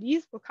the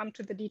attendees. We'll come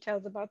to the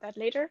details about that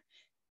later.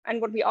 And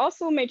what we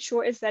also made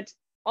sure is that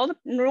all the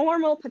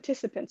normal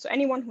participants, so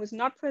anyone who is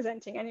not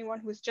presenting, anyone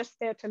who is just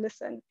there to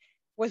listen,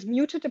 was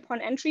muted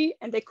upon entry,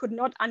 and they could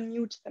not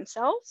unmute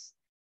themselves.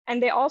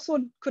 And they also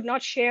could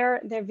not share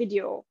their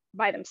video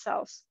by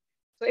themselves.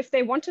 So if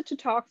they wanted to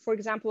talk, for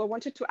example, or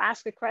wanted to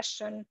ask a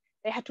question,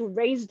 they had to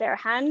raise their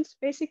hand,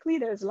 basically.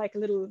 There's like a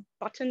little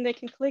button they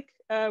can click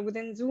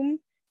within Zoom,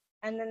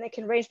 and then they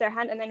can raise their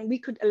hand, and then we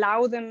could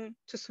allow them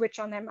to switch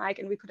on their mic,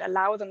 and we could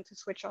allow them to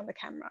switch on the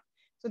camera.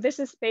 So this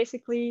is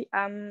basically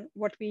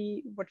what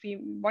we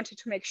wanted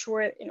to make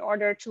sure in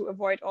order to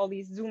avoid all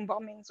these Zoom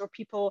bombings or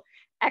people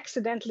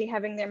accidentally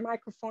having their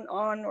microphone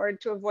on, or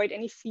to avoid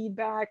any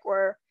feedback,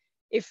 or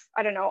if,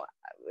 I don't know,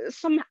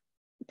 some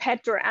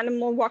pet or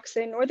animal walks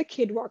in or the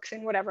kid walks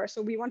in, whatever.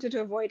 So we wanted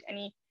to avoid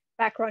any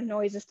background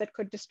noises that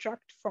could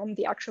distract from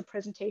the actual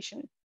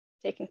presentation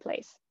taking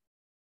place.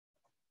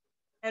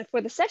 And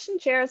for the session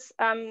chairs,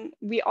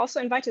 we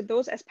also invited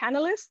those as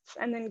panelists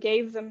and then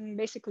gave them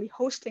basically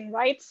hosting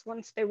rights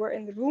once they were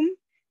in the room.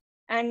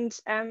 And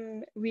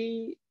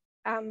we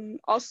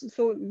also,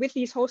 so with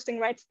these hosting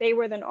rights, they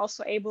were then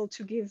also able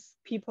to give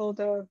people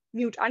the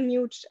mute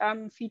unmute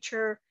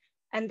feature.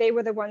 And they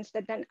were the ones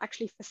that then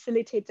actually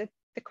facilitated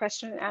the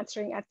question and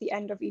answering at the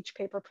end of each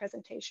paper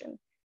presentation.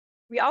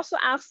 We also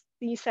asked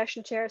the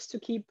session chairs to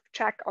keep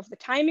track of the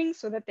timing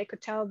so that they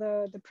could tell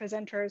the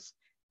presenters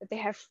that they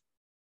have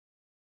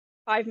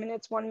 5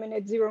 minutes, 1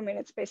 minute, 0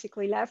 minutes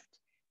basically left.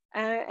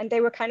 And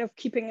they were kind of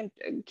keeping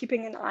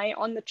an eye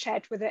on the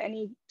chat whether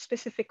any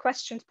specific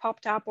questions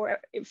popped up, or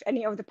if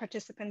any of the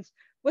participants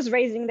was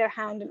raising their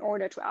hand in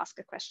order to ask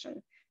a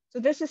question. So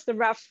this is the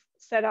rough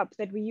setup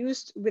that we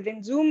used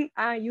within Zoom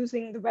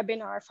using the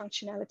webinar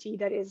functionality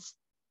that is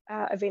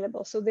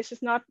available. So this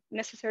is not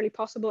necessarily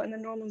possible in the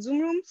normal Zoom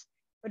rooms,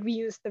 but we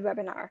use the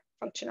webinar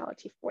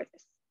functionality for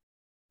this.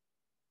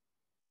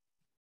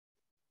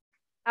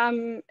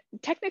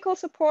 Technical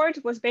support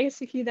was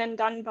basically then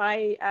done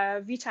by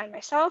Vita and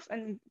myself,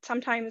 and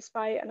sometimes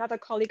by another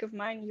colleague of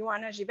mine,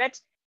 Joanna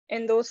Givet,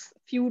 in those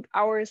few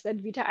hours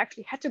that Vita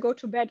actually had to go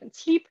to bed and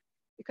sleep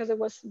because it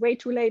was way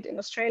too late in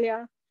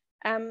Australia.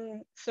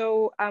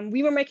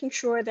 We were making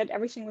sure that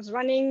everything was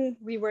running.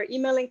 We were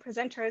emailing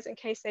presenters in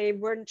case they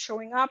weren't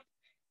showing up.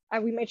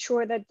 We made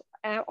sure that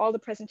all the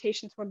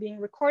presentations were being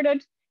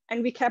recorded,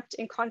 and we kept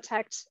in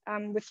contact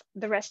with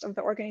the rest of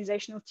the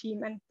organizational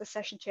team and the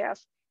session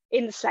chairs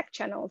in the Slack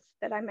channels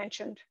that I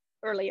mentioned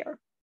earlier.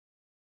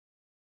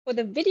 For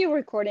the video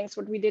recordings,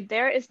 what we did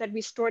there is that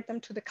we stored them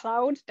to the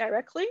cloud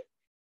directly.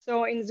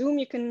 So in Zoom,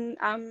 you can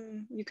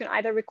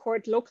either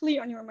record locally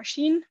on your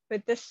machine,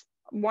 but this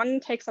one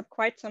takes up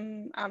quite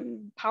some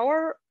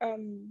power of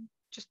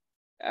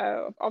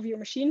your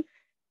machine.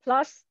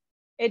 Plus,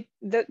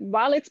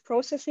 while it's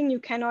processing, you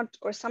cannot,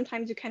 or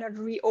sometimes you cannot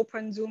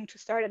reopen Zoom to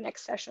start a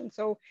next session.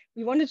 So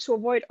we wanted to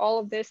avoid all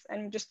of this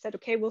and just said,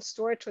 okay, we'll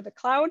store it to the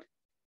cloud.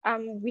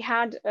 We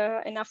had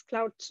enough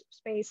cloud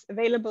space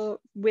available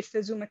with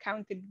the Zoom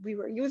account that we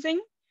were using.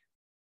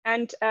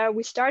 And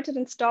we started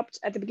and stopped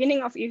at the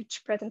beginning of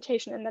each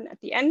presentation, and then at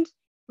the end.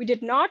 We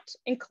did not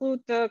include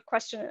the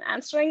question and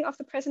answering of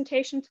the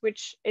presentations,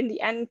 which in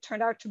the end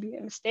turned out to be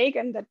a mistake.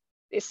 And that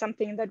is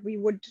something that we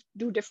would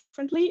do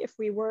differently if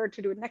we were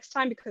to do it next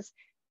time, because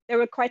there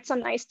were quite some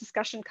nice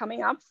discussion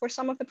coming up for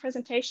some of the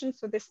presentations.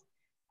 So this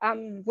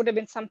would have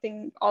been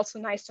something also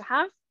nice to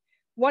have.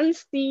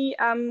 Once the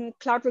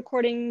cloud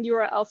recording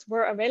URLs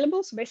were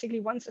available, so basically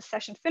once a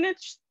session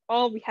finished,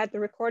 we had the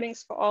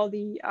recordings for all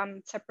the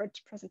separate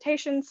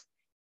presentations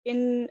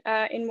in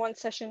one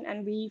session,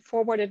 and we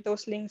forwarded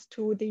those links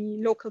to the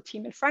local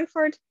team in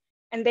Frankfurt,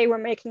 and they were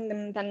making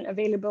them then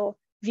available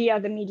via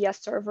the media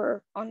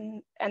server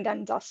and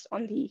then thus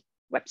on the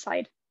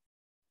website.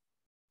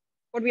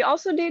 What we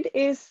also did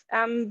is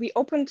we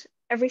opened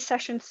every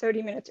session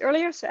 30 minutes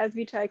earlier. So as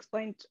Vita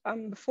explained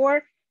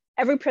before,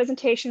 every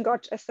presentation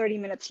got a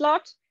 30-minute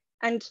slot,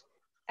 and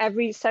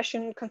every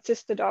session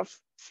consisted of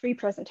 3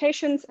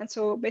 presentations. And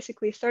so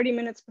basically 30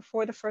 minutes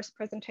before the first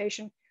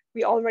presentation,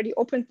 we already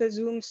opened the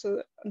Zoom,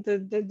 so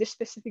the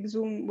specific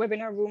Zoom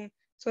webinar room,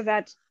 so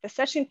that the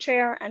session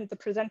chair and the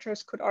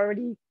presenters could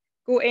already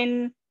go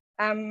in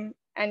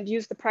and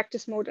use the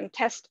practice mode and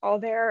test all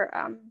their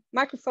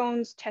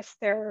microphones, test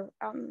their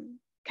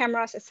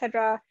cameras,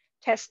 etc.,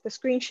 test the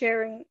screen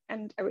sharing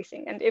and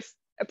everything. And if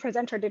a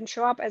presenter didn't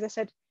show up, as I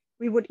said,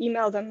 we would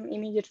email them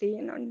immediately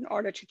in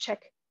order to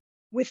check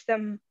with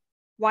them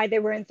why they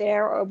weren't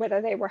there, or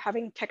whether they were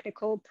having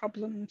technical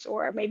problems,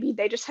 or maybe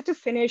they just had to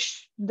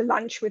finish the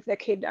lunch with their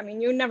kid. I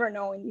mean, you never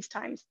know in these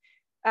times.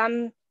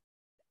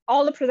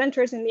 All the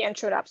presenters in the end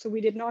showed up, so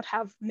we did not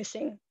have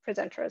missing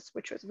presenters,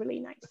 which was really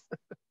nice.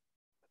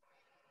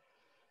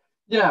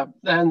 Yeah,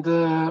 and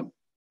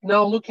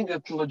now looking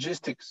at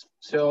logistics.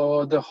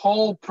 So the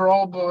whole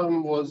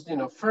problem was,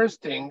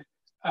 first thing,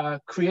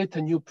 create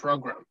a new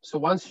program. So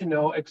once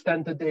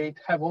extend the date,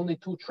 have only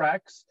 2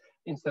 tracks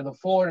instead of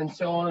 4, and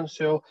so on.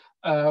 So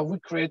we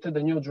created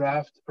a new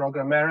draft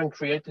program. Maren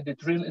created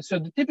it really. So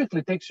it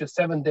typically takes you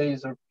 7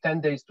 days or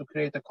 10 days to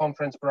create a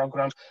conference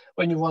program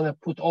when you want to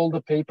put all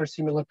the papers,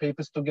 similar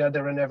papers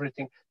together and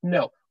everything.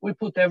 No, we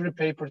put every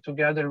paper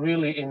together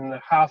really in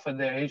half a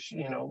day,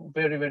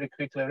 very, very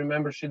quickly. I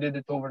remember she did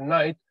it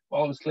overnight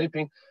while I was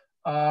sleeping,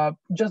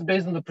 just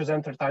based on the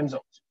presenter time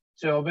zones.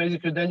 So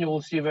basically then you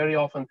will see very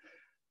often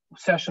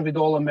session with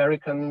all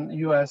American,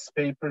 US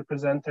paper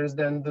presenters,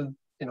 then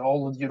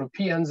all of the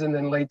Europeans, and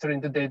then later in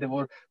the day there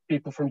were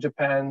people from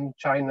Japan,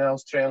 China,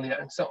 Australia,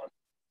 and so on.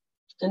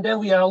 And then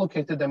we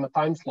allocated them a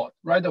time slot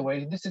right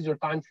away. This is your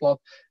time slot,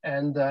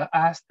 and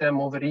asked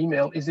them over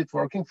email, is it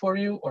working for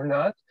you or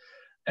not?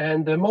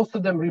 And most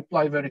of them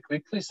reply very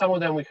quickly. Some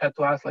of them we had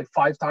to ask like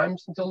 5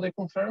 times until they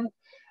confirmed.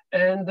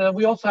 And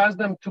we also asked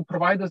them to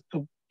provide us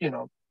to,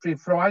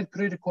 provide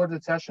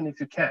pre-recorded session if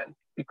you can,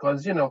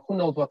 because who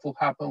knows what will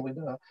happen with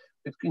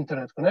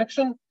internet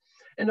connection.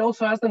 And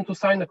also ask them to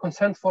sign a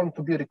consent form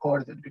to be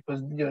recorded,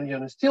 because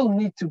you still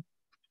need to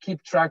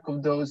keep track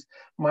of those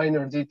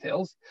minor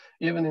details,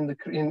 even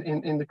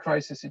in the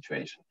crisis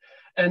situation.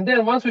 And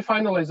then once we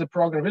finalize the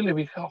program, really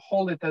we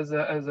hold it as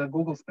a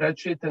Google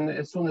spreadsheet, and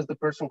as soon as the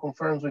person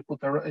confirms, we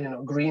put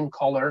a green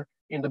color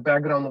in the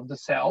background of the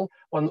cell.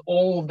 When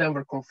all of them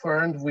were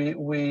confirmed,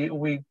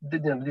 we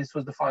did, this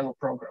was the final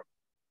program.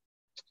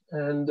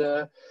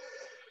 And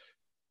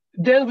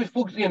then we've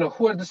booked,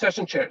 who are the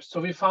session chairs. So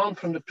we found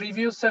from the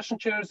previous session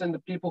chairs and the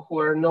people who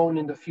are known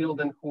in the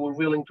field and who are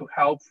willing to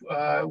help,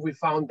 we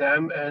found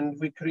them, and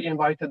we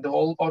invited the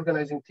whole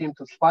organizing team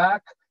to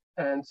Slack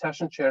and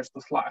session chairs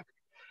to Slack.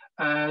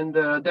 And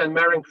then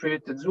Maren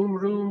created Zoom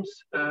rooms.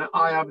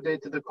 I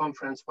updated the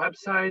conference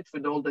website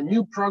with all the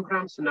new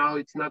programs. So now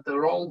it's not the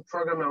old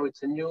program, now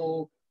it's a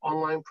new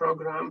online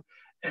program.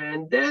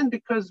 And then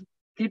because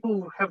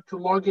people have to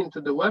log into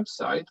the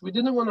website, we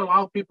didn't want to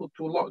allow people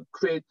to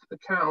create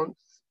accounts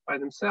by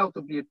themselves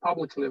to be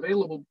publicly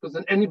available, because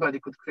then anybody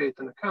could create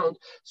an account.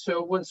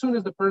 So as soon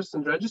as the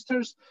person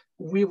registers,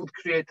 we would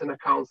create an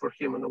account for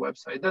him on the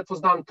website. That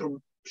was done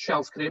through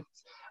shell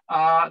scripts.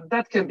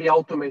 That can be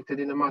automated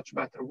in a much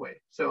better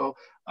way. So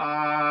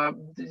I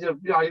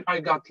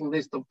got a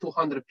list of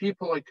 200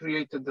 people. I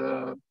created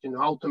the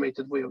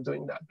automated way of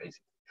doing that,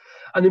 basically.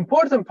 An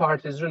important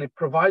part is really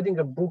providing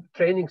a book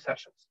training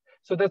sessions.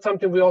 So that's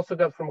something we also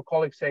got from a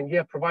colleague saying,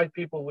 yeah, provide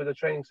people with a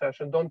training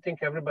session. Don't think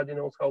everybody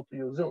knows how to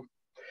use Zoom.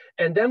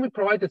 And then we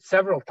provided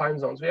several time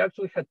zones. We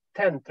actually had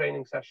 10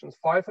 training sessions,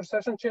 5 for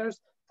session chairs,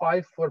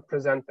 5 for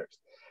presenters.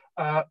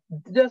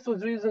 That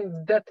was the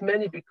reason that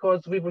many,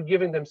 because we were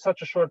giving them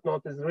such a short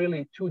notice,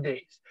 really 2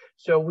 days.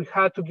 So we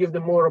had to give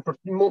them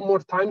more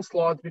time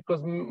slots,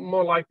 because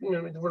more likely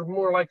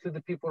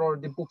the people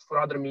already booked for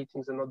other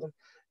meetings and other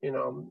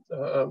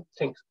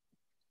things.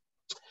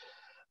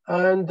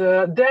 And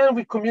then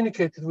we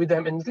communicated with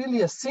them in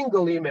really a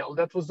single email.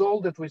 That was all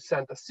that we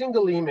sent, a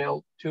single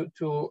email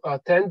to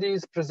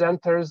attendees,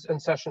 presenters,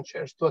 and session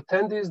chairs. To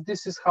attendees,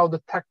 this is how the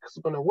tech is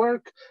going to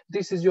work.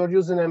 This is your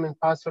username and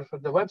password for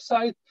the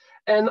website,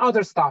 and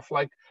other stuff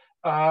like,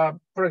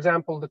 for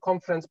example, the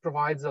conference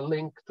provides a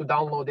link to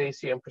download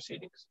ACM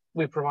proceedings.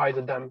 We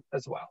provided them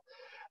as well.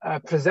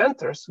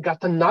 Presenters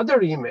got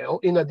another email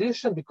in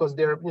addition, because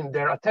they're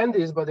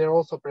attendees, but they're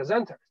also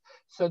presenters.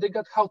 So they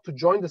got how to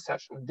join the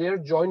session. They're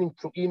joining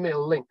through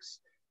email links,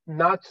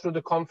 not through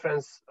the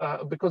conference,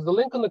 because the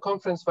link on the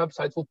conference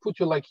website will put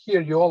you like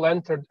here, you all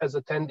entered as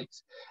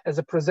attendees. As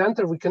a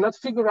presenter, we cannot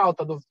figure out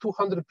of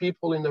 200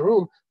 people in the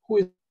room who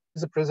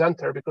is a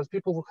presenter, because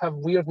people will have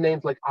weird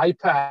names like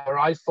iPad or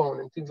iPhone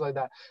and things like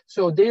that.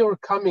 So they are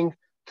coming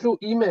through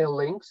email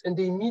links, and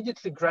they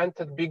immediately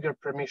granted bigger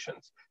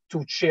permissions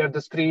to share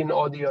the screen,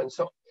 audio, and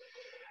so on.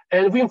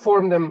 And we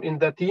informed them in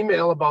that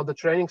email about the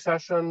training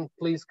session,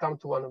 please come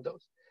to one of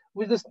those.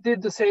 We just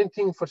did the same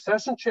thing for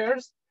session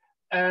chairs.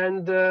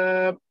 And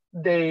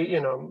they,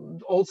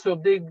 also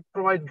they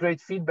provide great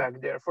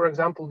feedback there. For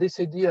example, this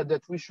idea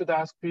that we should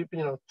ask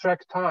people,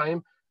 track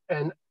time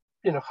and,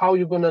 how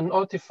you're going to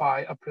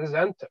notify a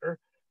presenter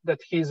that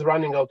he's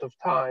running out of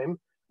time.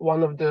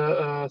 One of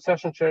the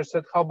session chairs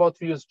said, how about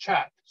we use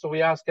chat? So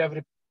we ask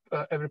every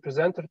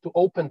presenter to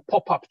open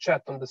pop-up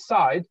chat on the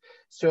side.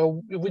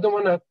 So we don't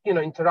want to,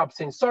 interrupt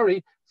saying,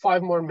 sorry,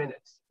 5 more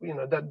minutes.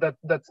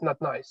 That's not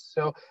nice.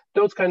 So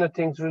those kind of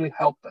things really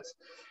helped us.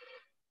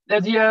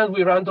 At the end,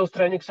 we ran those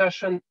training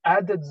sessions,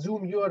 added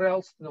Zoom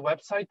URLs to the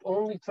website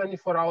only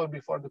 24 hours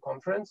before the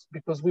conference,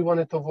 because we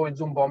wanted to avoid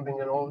Zoom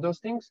bombing and all of those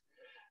things.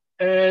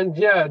 And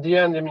yeah, at the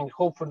end,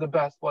 hope for the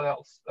best. What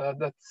else?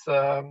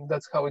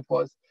 That's how it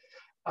was.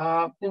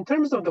 In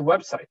terms of the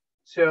website,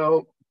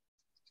 so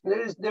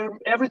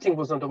everything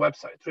was on the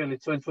website, really.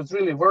 So it was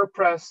really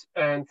WordPress,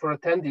 and for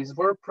attendees,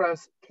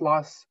 WordPress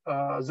plus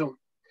Zoom.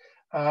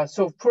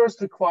 So first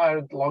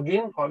required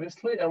login,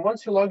 obviously, and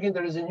once you log in,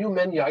 there is a new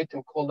menu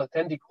item called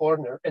Attendee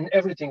Corner, and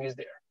everything is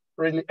there,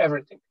 really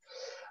everything.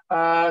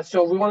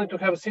 So we wanted to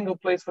have a single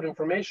place for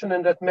information,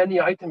 and that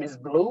menu item is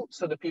blue,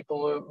 so the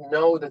people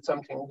know that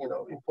something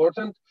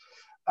important.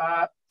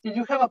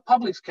 You have a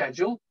public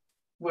schedule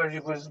where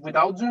it was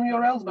without Zoom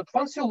URLs, but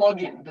once you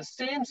log in, the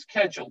same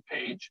schedule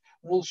page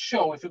will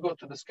show. If you go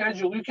to the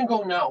schedule, you can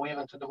go now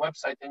even to the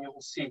website, and you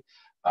will see.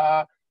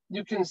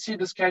 You can see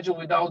the schedule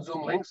without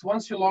Zoom links.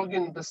 Once you log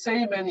in, the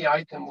same menu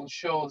item will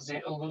show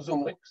the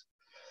Zoom links.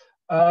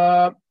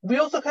 We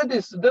also had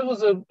this, that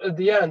was at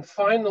the end,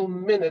 final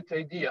minute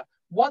idea.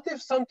 What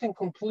if something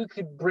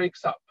completely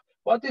breaks up?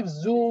 What if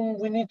Zoom,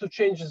 we need to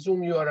change the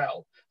Zoom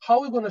URL? How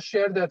are we going to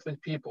share that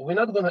with people? We're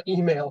not going to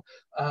email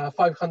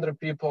 500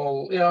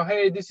 people,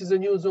 hey, this is a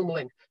new Zoom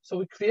link. So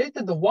we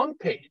created the one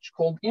page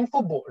called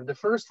Info Board, the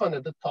first one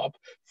at the top,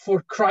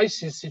 for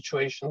crisis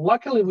situation.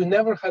 Luckily, we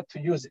never had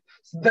to use it.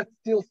 So that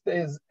still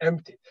stays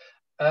empty.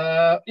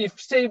 If,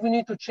 say, we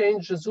need to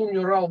change the Zoom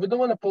URL, we don't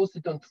want to post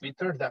it on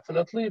Twitter,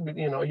 definitely, but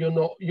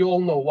you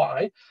all know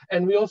why.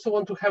 And we also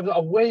want to have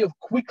a way of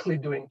quickly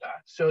doing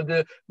that. So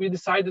we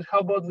decided, how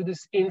about with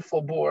this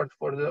info board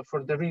for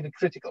the really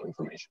critical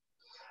information.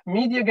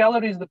 Media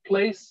gallery is the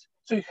place.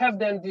 So you have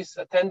then this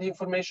attendee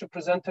information,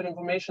 presenter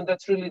information.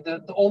 That's really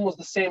almost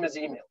the same as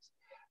emails.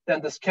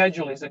 Then the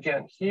schedule is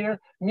again here.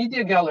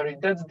 Media gallery,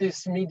 that's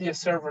this media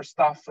server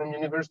stuff from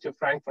University of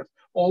Frankfurt.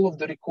 All of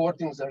the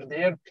recordings are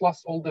there,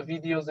 plus all the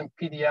videos and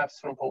PDFs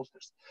from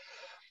posters.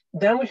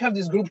 Then we have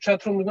this group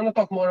chat room. We're going to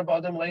talk more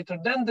about them later.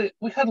 Then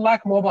we had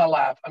LAK mobile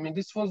app.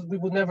 We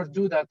would never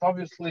do that.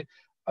 Obviously,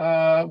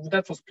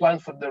 that was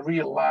planned for the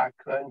real LAK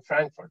in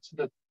Frankfurt. So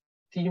the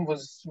team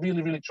was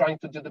really, really trying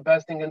to do the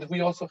best thing. And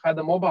we also had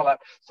a mobile app.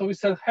 So we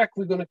said, heck,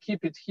 we're going to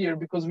keep it here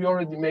because we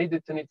already made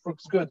it and it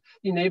works good.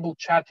 Enable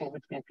chatting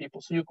between people.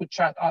 So you could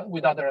chat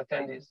with other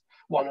attendees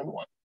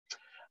one-on-one.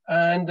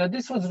 And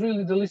this was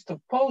really the list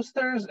of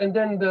posters and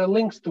then the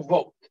links to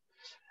vote.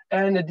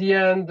 And at the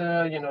end,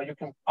 you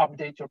can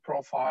update your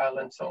profile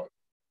and so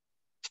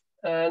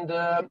on.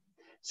 And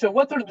so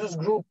what are those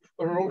group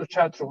or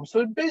chat rooms?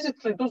 So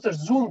basically, those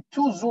are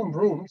two Zoom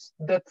rooms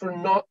that were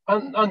not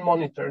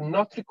unmonitored,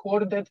 not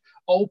recorded,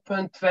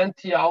 open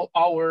 20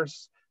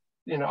 hours,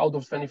 out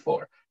of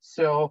 24.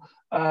 So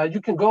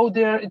you can go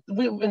there.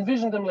 We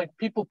envision them like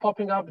people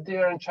popping up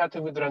there and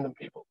chatting with random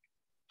people.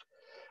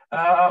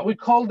 We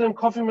call them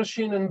coffee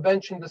machine and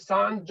bench in the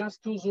sun,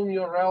 just two Zoom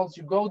URLs.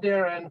 You go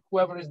there and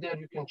whoever is there,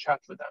 you can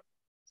chat with them.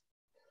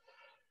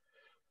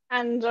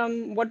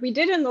 And what we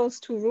did in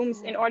those two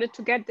rooms in order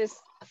to get this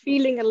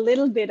feeling a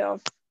little bit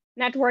of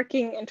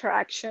networking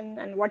interaction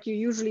and what you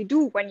usually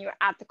do when you're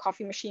at the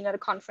coffee machine at a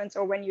conference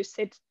or when you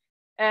sit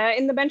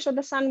in the bench of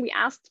the sun, we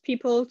asked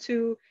people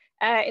to,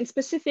 in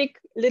specific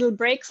little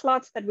break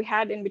slots that we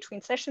had in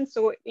between sessions.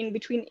 So in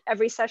between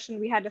every session,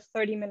 we had a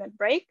 30-minute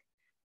break.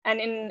 And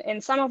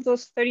in some of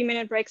those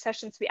 30-minute break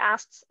sessions, we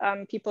asked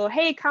people,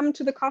 hey, come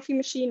to the coffee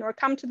machine or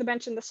come to the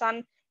bench in the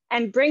sun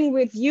and bring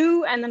with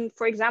you. And then,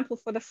 for example,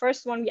 for the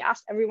first one, we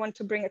asked everyone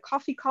to bring a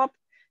coffee cup,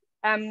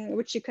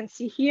 which you can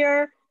see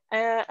here.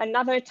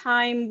 Another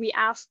time, we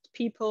asked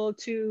people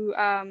to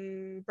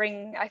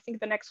bring, I think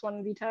the next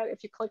one, Vita,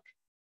 if you click,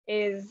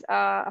 is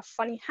a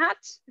funny hat,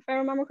 if I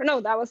remember.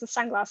 No, that was the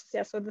sunglasses.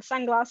 Yeah, so the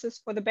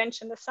sunglasses for the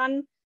bench in the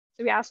sun.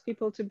 So we asked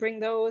people to bring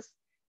those.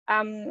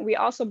 We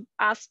also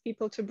asked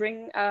people to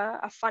bring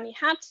a funny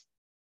hat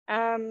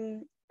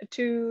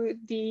to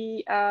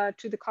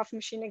the coffee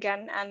machine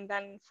again. And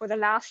then for the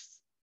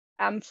last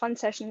fun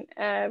session,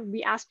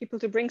 we asked people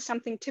to bring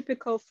something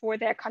typical for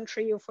their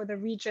country or for the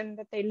region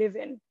that they live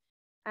in.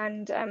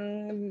 And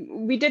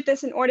we did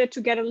this in order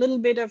to get a little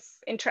bit of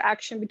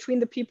interaction between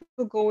the people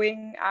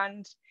going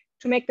and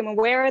to make them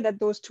aware that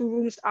those two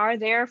rooms are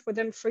there for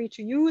them free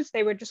to use.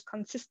 They were just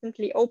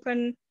consistently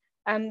open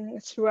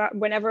throughout,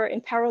 whenever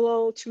in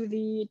parallel to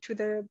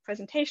the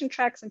presentation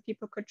tracks, and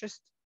people could just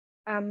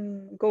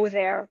go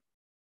there.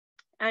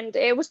 And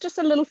it was just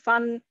a little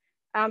fun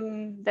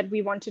that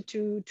we wanted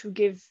to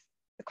give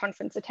the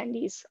conference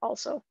attendees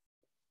also.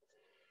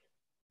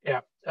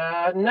 Yeah,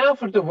 now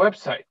for the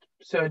website.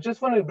 So I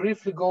just want to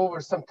briefly go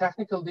over some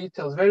technical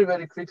details very,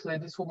 very quickly.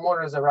 This will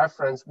more as a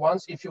reference.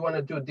 Once, if you want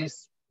to do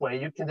this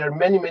way, you can, there are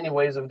many, many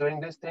ways of doing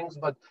these things,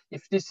 but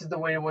if this is the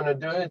way you want to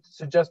do it,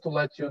 so just to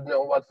let you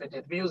know what we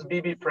did. We use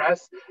BB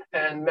Press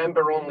and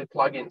member-only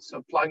plugins,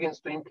 so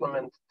plugins to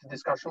implement the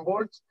discussion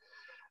boards.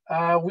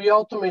 We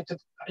automated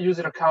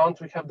user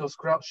account. We have those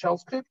shell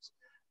scripts.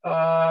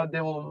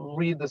 They will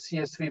read the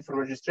CSV from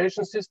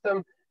registration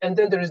system. And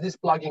then there is this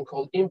plugin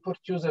called import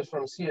users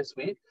from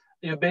CSV.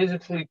 You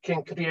basically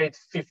can create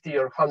 50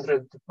 or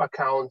 100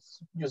 accounts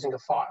using a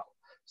file.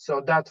 So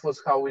that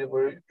was how we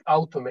were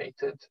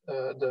automated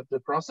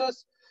the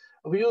process.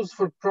 We use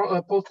for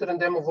poster and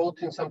demo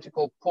voting something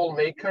called Poll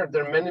Maker.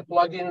 There are many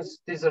plugins.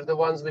 These are the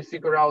ones we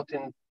figure out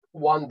in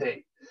one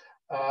day.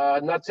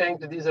 Not saying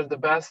that these are the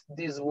best,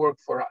 these work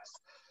for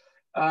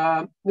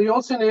us. We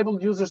also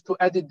enabled users to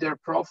edit their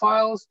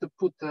profiles, to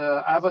put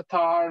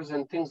avatars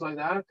and things like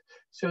that.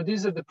 So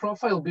these are the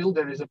profile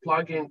builder is a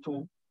plugin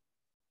to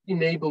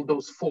enable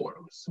those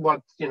forms,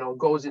 what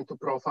goes into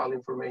profile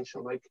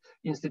information like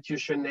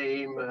institution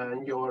name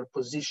and your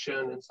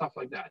position and stuff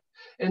like that.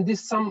 And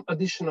this some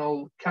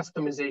additional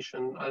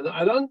customization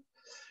add-on.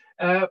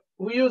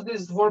 We use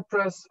this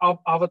WordPress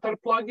avatar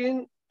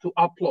plugin to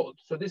upload.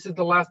 So this is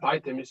the last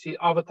item. You see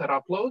avatar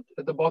upload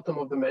at the bottom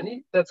of the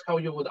menu. That's how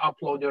you would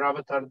upload your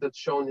avatar that's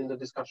shown in the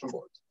discussion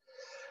boards.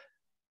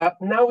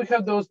 Now we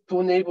have those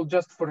to enable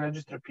just for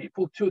registered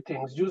people, two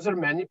things, user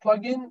menu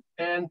plugin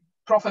and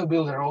profile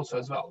builder also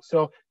as well.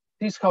 So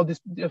these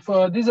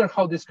are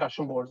how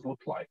discussion boards look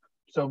like.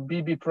 So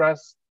BB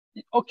Press,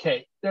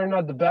 okay, they're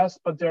not the best,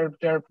 but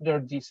they're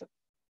decent.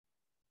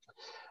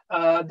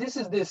 This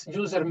is this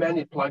user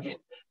menu plugin.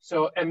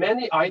 So a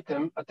menu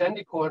item,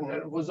 attendee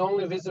corner, was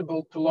only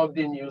visible to logged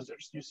in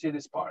users. You see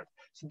this part.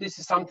 So this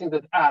is something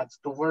that adds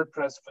to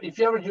WordPress. If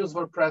you ever use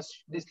WordPress,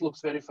 this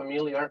looks very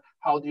familiar.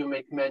 How do you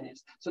make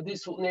menus? So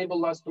this will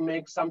enable us to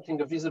make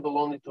something visible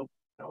only to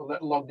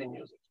logged in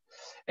users.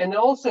 And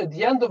also at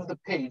the end of the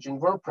page in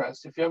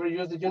WordPress, if you ever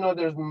used it,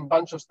 there's a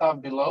bunch of stuff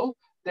below.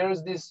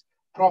 There's this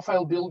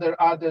profile builder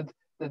added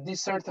that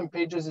these certain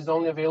pages is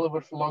only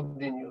available for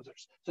logged in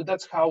users. So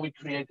that's how we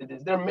created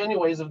this. There are many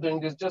ways of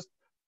doing this. Just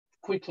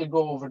quickly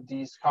go over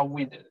these, how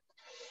we did it.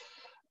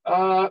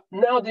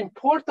 Now, the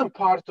important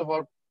part of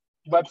our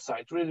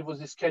website really was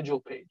the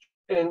schedule page.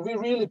 And we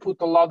really put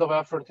a lot of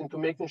effort into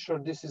making sure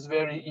this is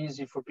very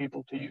easy for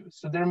people to use.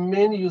 So there are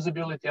many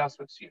usability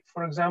aspects here.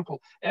 For example,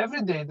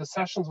 every day the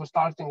sessions were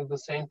starting at the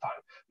same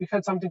time. We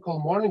had something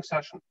called morning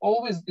session.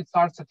 Always it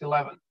starts at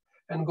 11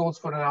 and goes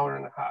for an hour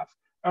and a half.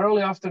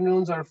 Early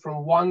afternoons are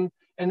from 1,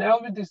 and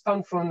LVD is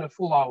done from a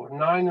full hour,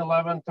 9,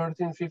 11,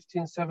 13,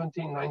 15,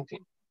 17, 19.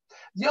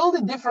 The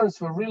only difference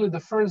for really the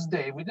first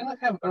day, we didn't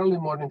have early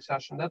morning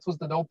session. That was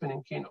the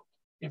opening keynote.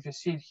 If you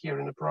see it here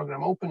in the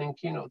program, opening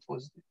keynote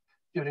was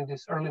during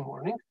this early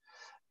morning.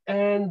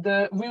 And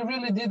we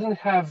really didn't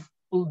have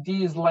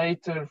these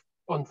later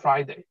on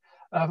Friday.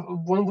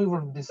 When we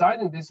were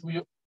deciding this,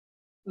 we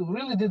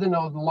really didn't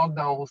know the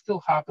lockdown will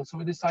still happen. So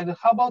we decided,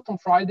 how about on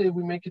Friday,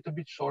 we make it a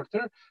bit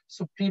shorter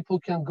so people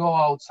can go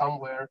out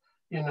somewhere,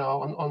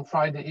 on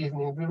Friday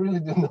evening. We really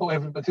didn't know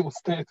everybody will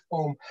stay at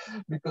home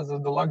because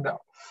of the lockdown.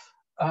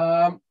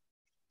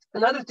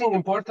 Another thing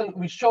important,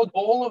 we showed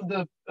all of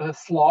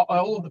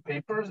the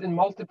papers in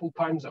multiple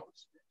time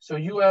zones. So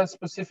US,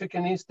 Pacific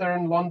and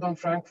Eastern, London,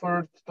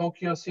 Frankfurt,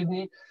 Tokyo,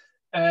 Sydney,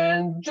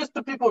 and just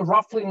the people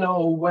roughly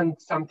know when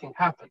something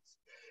happens.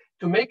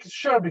 To make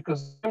sure,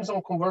 because time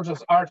zone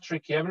conversions are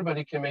tricky,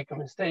 everybody can make a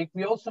mistake,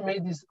 we also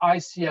made this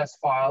ICS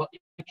file,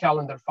 a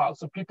calendar file,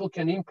 so people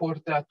can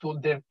import that to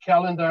their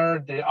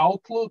calendar, their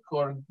Outlook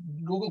or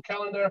Google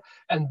Calendar,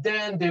 and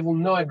then they will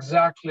know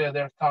exactly at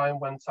their time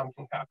when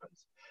something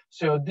happens.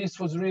 So this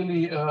was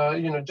really,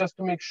 just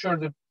to make sure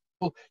that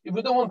if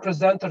we don't want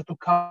presenter to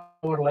come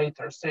over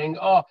later saying,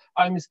 oh,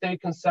 I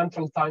mistaken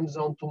central time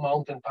zone to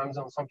mountain time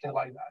zone, something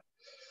like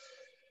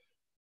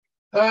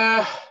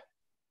that.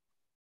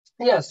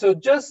 Yeah, so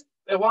just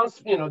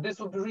once, this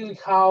would be really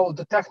how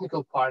the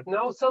technical part.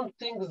 Now, some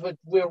things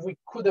where we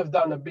could have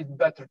done a bit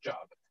better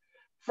job.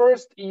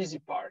 First, easy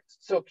part.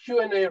 So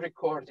Q&A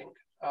recording,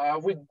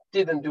 we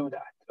didn't do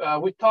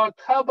that. We thought,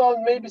 how about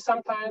maybe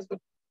sometimes the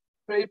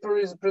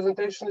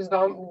presentation is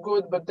done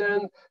good, but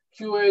then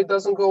QA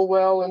doesn't go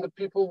well, and the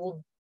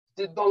people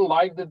don't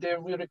like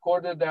that we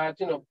recorded that.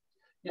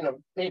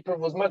 Paper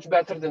was much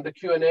better than the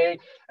Q&A,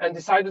 and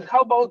decided how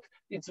about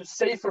it's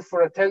safer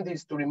for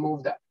attendees to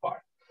remove that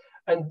part.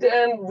 And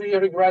then we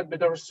regret, but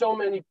there were so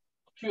many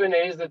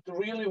Q&As that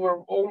really were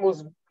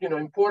almost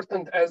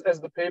important as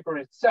the paper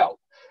itself,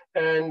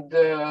 and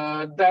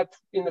that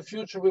in the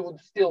future we would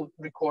still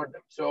record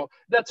them. So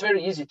that's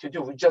very easy to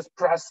do. We just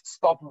press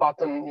stop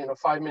button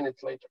 5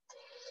 minutes later.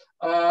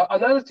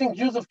 Another thing,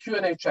 use of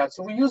Q&A chat.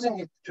 So we're using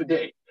it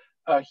today.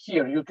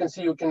 Here you can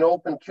see you can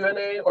open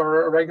Q&A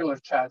or a regular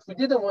chat. We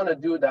didn't want to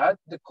do that.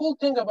 The cool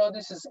thing about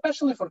this is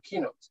especially for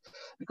keynotes,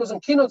 because in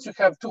keynotes you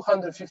have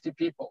 250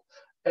 people.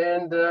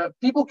 and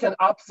people can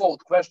upvote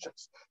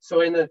questions.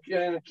 So in a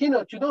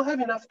keynote, you don't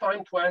have enough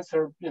time to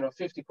answer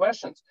 50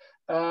 questions.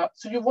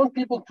 So you want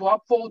people to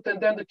upvote, and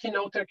then the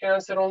keynoter can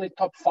answer only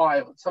top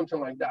 5, something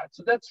like that.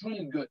 So that's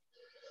really good.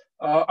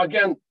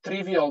 Again,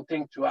 trivial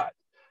thing to add.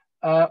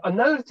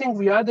 Another thing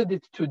we added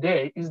it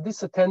today is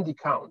this attendee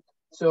count.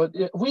 So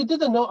I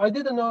didn't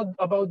know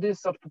about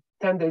this up to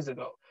 10 days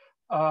ago.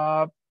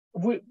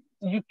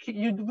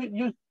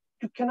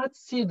 You cannot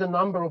see the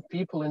number of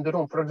people in the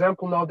room. For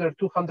example, now there are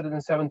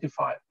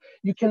 275.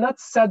 You cannot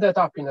set that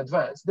up in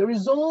advance. There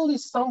is only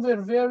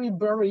somewhere very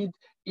buried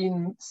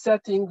in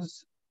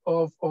settings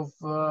of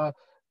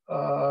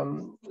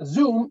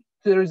Zoom,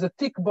 there is a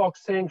tick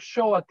box saying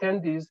show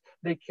attendees,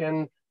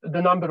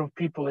 the number of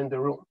people in the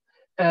room.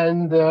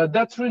 And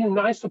that's really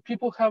nice, so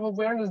people have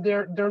awareness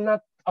they're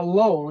not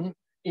alone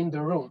in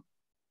the room.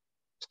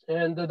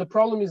 And the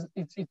problem is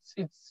it's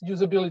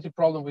usability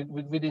problem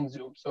within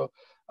Zoom. So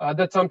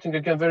that's something,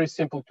 again, very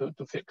simple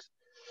to fix.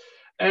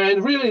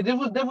 And really, there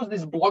was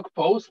this blog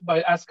post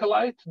by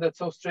Escalite,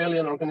 that's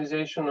Australian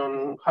organization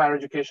on higher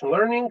education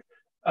learning,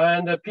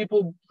 and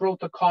people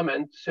wrote a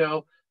comment.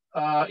 So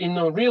in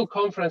a real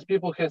conference,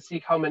 people can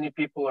see how many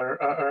people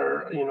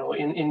are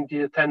in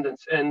the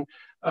attendance, and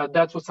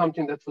that was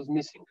something that was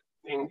missing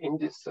in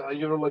this.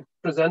 You're like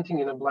presenting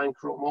in a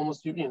blank room,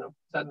 almost.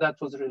 That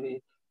was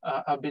really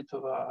a bit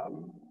of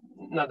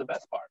not the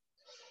best part.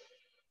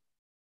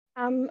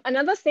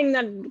 Another thing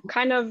that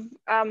kind of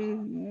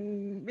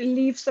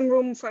leaves some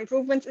room for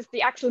improvements is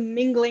the actual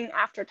mingling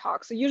after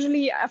talk. So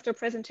usually after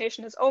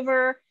presentation is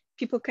over,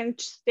 people can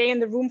stay in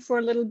the room for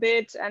a little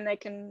bit, and they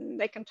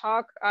can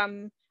talk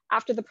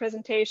after the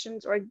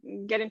presentations, or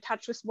get in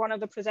touch with one of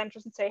the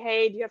presenters and say,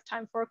 hey, do you have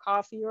time for a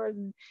coffee, or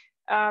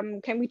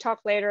can we talk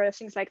later,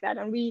 things like that.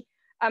 And we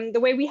the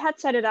way we had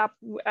set it up,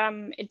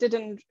 it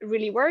didn't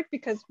really work,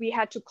 because we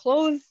had to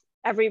close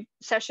every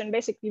session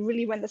basically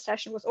really when the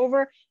session was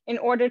over, in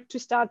order to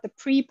start the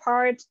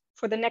pre-part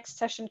for the next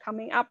session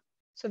coming up,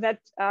 so that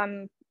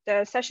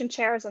the session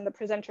chairs and the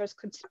presenters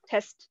could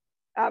test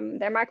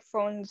their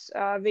microphones,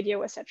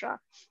 video, etc.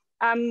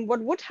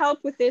 What would help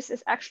with this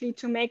is actually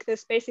to make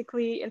this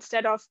basically,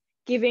 instead of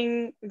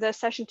giving the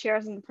session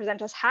chairs and the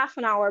presenters half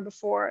an hour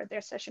before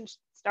their session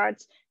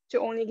starts, to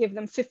only give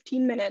them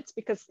 15 minutes,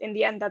 because in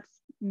the end, that's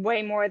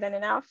way more than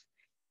enough.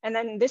 And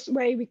then this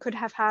way we could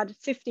have had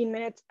 15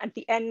 minutes at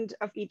the end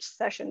of each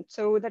session,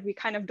 so that we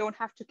kind of don't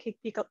have to kick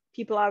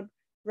people out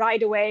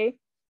right away.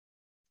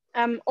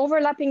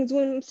 Overlapping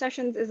Zoom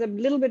sessions is a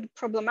little bit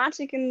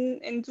problematic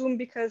in Zoom,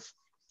 because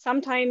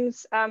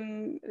sometimes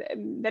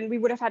then we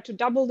would have had to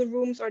double the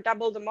rooms, or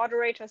double the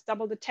moderators,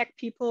 double the tech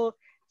people.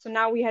 So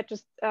now we had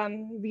just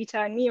Vita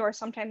and me, or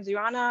sometimes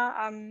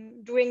Joanna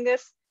doing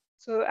this.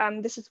 So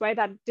this is why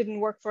that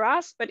didn't work for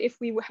us. But if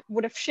we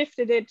would have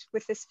shifted it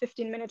with this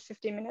 15 minute,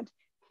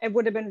 it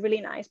would have been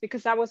really nice,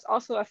 because that was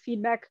also a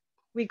feedback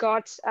we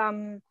got,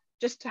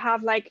 just to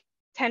have like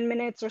 10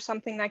 minutes or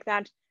something like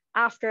that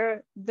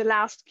after the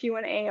last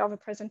Q&A of a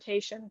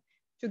presentation,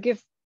 to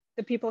give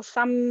the people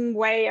some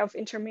way of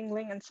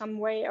intermingling and some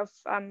way of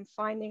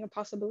finding a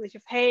possibility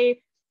of,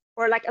 hey,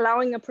 or like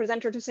allowing a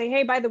presenter to say,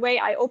 hey, by the way,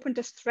 I opened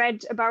this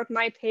thread about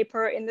my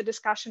paper in the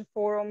discussion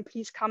forum,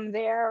 please come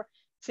there,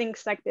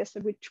 things like this,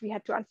 which we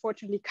had to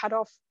unfortunately cut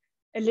off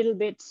a little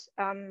bit.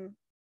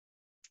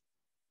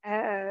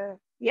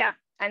 Yeah,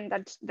 and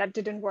that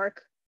didn't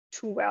work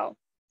too well.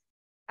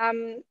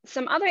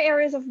 Some other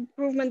areas of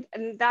improvement,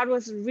 and that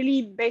was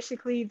really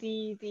basically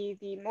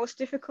the most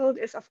difficult,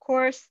 is of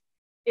course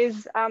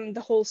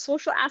the whole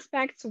social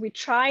aspect. So we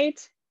tried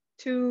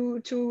to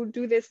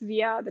do this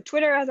via the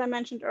Twitter, as I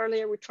mentioned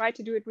earlier. We tried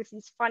to do it with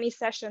these funny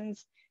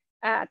sessions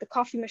at the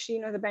coffee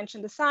machine or the bench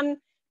in the sun,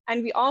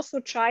 and we also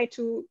try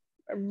to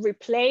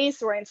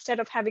replace, or instead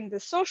of having the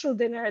social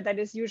dinner that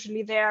is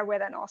usually there, where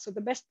then also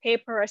the best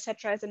paper,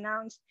 etc., is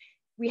announced,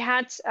 we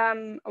had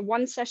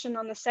one session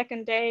on the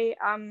second day.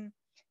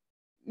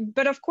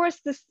 But of course,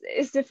 this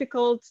is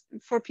difficult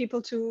for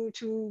people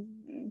to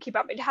keep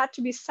up. It had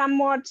to be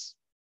somewhat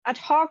ad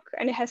hoc,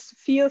 and it has to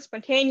feel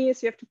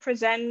spontaneous. You have to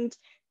present.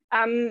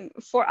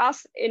 For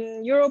us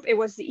in Europe, it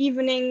was the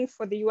evening.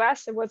 For the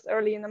US, it was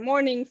early in the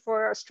morning.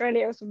 For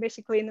Australia, it was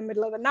basically in the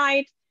middle of the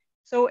night.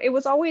 So it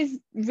was always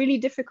really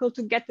difficult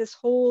to get this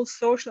whole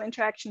social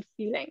interaction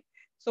feeling.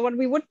 So what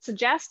we would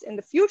suggest in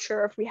the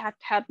future, if we had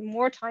had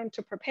more time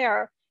to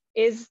prepare,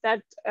 is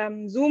that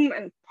Zoom,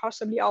 and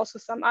possibly also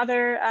some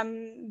other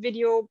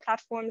video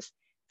platforms,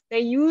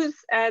 they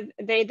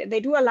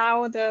do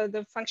allow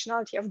the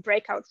functionality of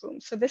breakout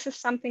rooms. So this is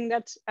something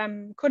that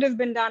could have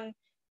been done,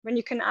 when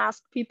you can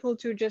ask people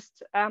to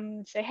just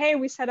say, hey,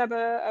 we set up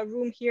a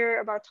room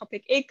here about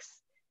topic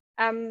X.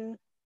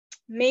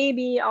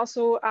 Maybe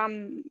also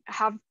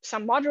have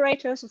some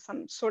moderators or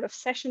some sort of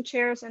session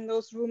chairs in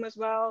those rooms as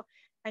well,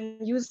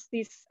 and use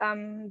these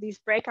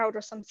breakout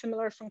or some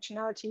similar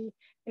functionality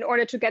in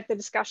order to get the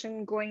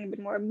discussion going a bit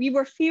more. We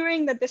were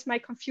fearing that this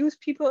might confuse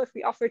people if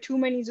we offer too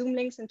many Zoom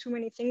links and too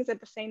many things at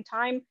the same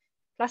time.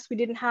 Plus, we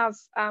didn't have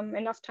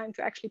enough time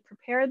to actually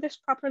prepare this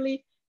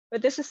properly.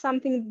 but this is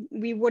something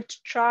we would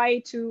try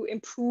to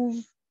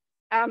improve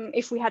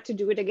if we had to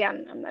do it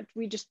again, and that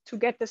we just to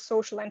get the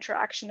social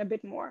interaction a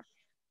bit more.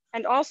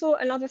 And also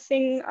another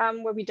thing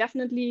where we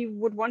definitely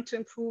would want to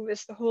improve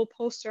is the whole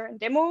poster and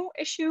demo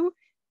issue.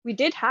 We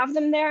did have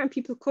them there and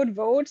people could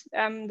vote.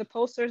 The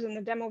posters and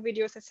the demo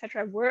videos,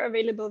 etc., were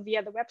available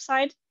via the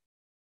website,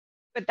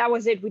 but that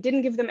was it. We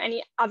didn't give them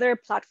any other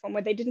platform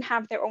where they didn't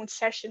have their own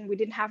session. We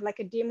didn't have like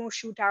a demo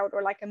shootout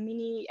or like a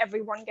mini,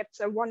 everyone gets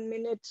a 1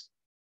 minute,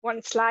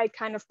 1 slide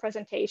kind of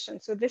presentation.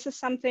 So this is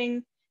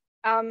something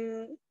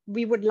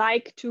we would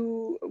like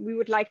to,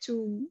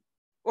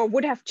 or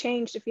would have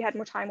changed if we had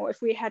more time, or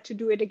if we had to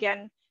do it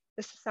again.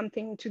 This is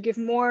something to give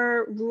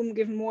more room,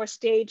 give more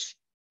stage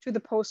to the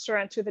poster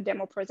and to the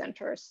demo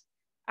presenters,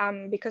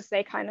 because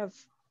they kind of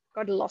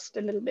got lost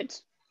a little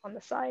bit on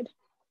the side.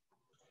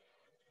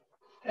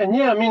 And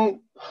yeah, I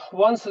mean,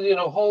 once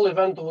whole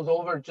event was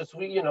over, just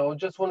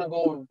want to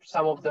go over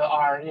some of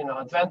our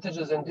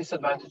advantages and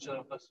disadvantages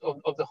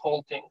of the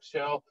whole thing.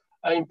 So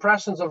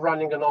impressions of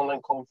running an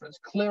online conference.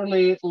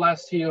 Clearly,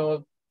 less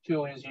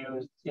CO2 is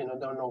used. There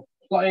are no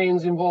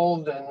planes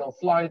involved and no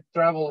flight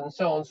travel and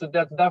so on. So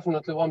that's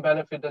definitely one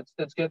benefit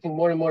that's getting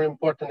more and more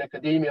important in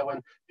academia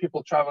when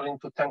people traveling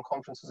to 10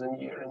 conferences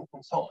a year and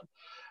so on.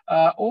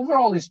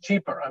 Overall, it's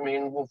cheaper. I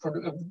mean, for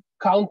the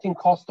counting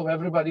cost of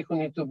everybody who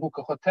need to book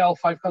a hotel,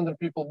 500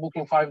 people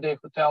booking 5-day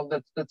hotel,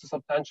 that's a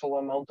substantial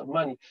amount of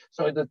money.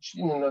 So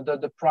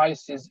the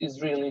price is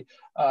really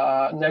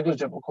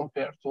negligible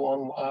compared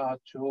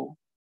to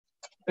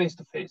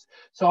face-to-face.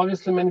 So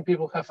obviously many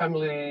people have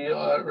family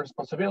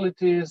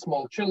responsibilities,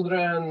 small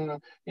children,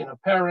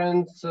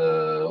 parents,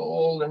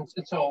 all, and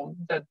so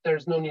that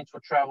there's no need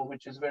for travel,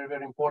 which is very,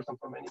 very important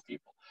for many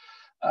people.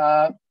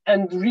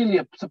 And really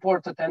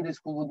support attendees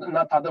who would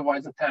not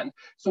otherwise attend.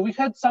 So we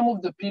had some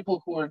of the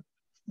people who were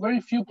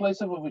very few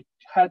places where we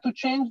had to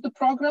change the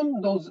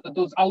program, those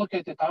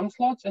allocated time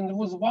slots, and there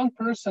was one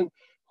person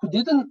who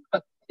didn't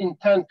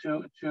intend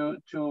to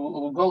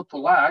go to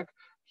LAK.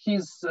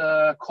 His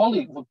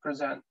colleague would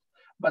present.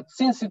 But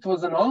since it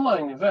was an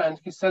online event,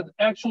 he said,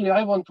 actually,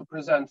 I want to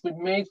present. We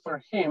made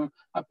for him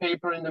a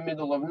paper in the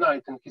middle of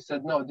night. And he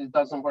said, no, this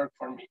doesn't work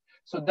for me.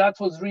 So that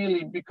was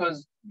really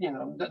because,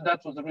 that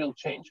was a real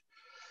change.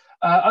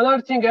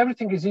 Another thing,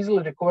 everything is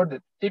easily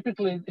recorded.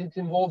 Typically, it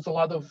involves a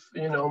lot of,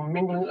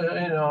 mingling,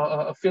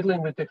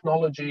 fiddling with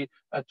technology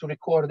to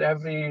record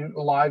every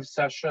live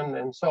session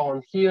and so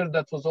on. Here,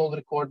 that was all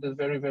recorded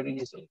very, very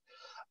easily.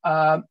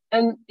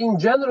 And in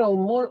general,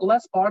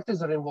 less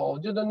parties are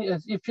involved. You don't need,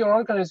 if you're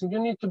organizing, you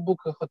need to book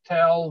a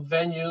hotel,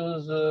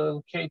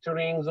 venues,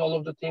 caterings, all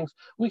of the things.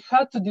 We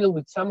had to deal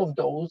with some of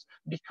those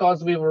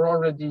because we were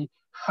already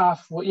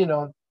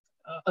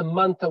a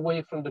month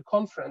away from the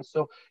conference.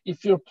 So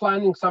if you're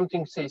planning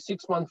something, say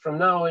 6 months from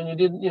now, and you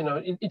didn't,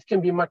 it can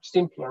be much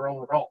simpler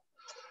overall.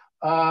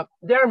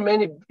 There are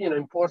many,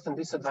 important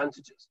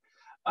disadvantages.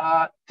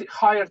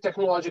 Higher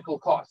technological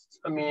costs.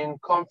 I mean,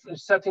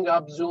 setting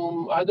up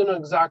Zoom, I don't know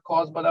exact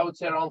cost, but I would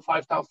say around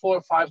 $4,000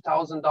 or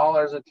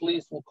 $5,000 at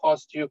least will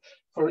cost you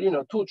for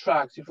 2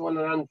 tracks. If you want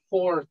to run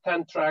 4,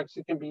 10 tracks,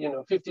 it can be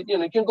 50.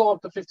 It can go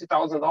up to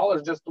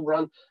 $50,000 just to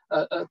run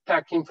a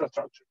tech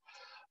infrastructure.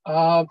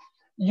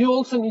 You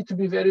also need to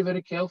be very,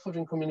 very careful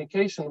in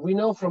communication. We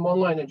know from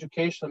online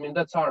education, I mean,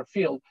 that's our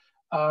field.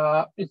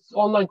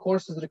 Online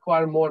courses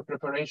require more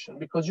preparation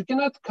because you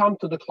cannot come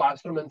to the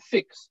classroom and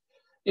fix.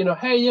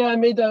 Hey, yeah, I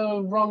made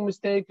a wrong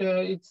mistake.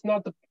 It's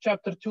not a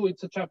chapter 2,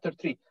 it's a chapter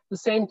 3. The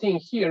same thing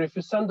here. If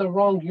you send the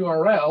wrong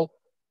URL,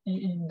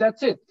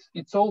 that's it.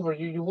 It's over.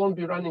 You won't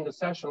be running a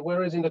session.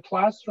 Whereas in the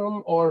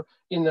classroom or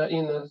in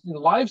a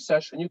live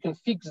session, you can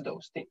fix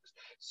those things.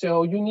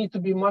 So you need to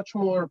be much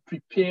more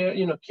prepared,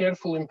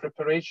 careful in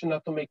preparation,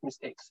 not to make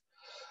mistakes.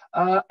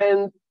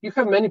 And you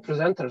have many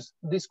presenters.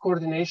 This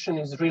coordination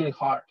is really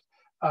hard.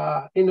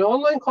 In an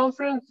online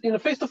conference, in a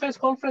face-to-face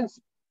conference,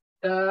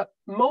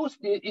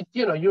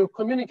 you're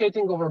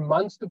communicating over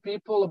months to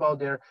people about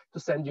to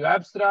send you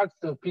abstracts,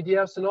 to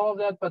PDFs and all of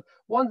that. But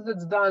once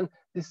that's done,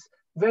 this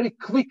very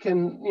quick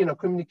and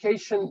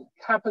communication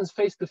happens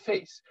face to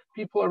face.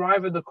 People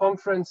arrive at the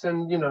conference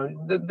and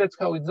that's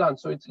how it's done.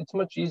 So it's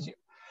much easier.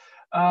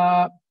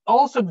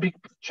 Also, big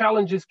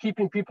challenge is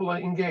keeping people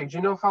engaged.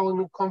 How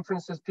in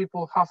conferences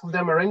half of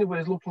them are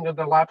anyways looking at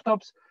their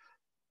laptops.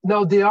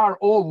 Now they are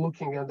all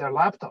looking at their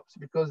laptops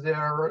because they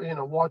are,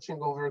 watching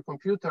over a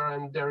computer,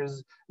 and there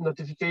is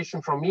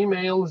notification from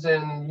emails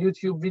and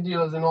YouTube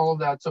videos and all of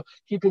that. So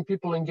keeping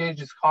people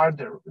engaged is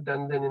harder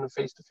than in a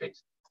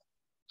face-to-face.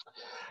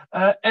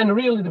 And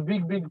really the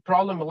big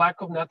problem, a lack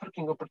of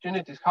networking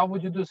opportunities. How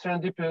would you do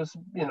serendipitous,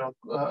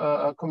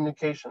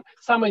 communication?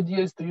 Some idea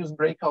is to use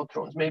breakout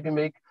rooms, maybe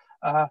make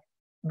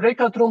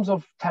breakout rooms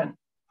of 10,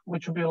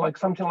 which would be like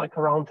something like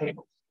a round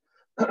table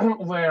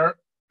where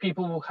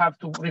people will have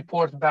to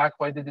report back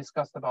what they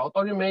discussed about,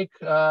 or you make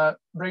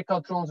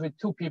breakout rooms with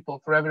 2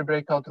 people for every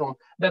breakout room.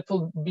 That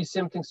will be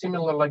something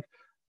similar, like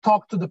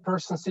talk to the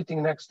person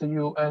sitting next to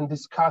you and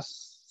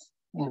discuss,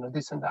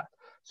 this and that.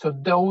 So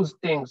those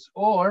things,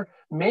 or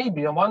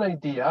maybe one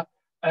idea,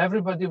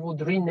 everybody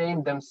would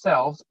rename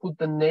themselves, put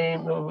the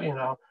name,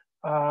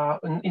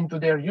 into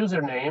their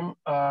username,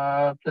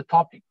 the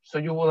topic. So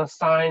you will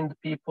assign the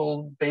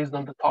people based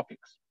on the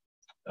topics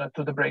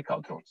to the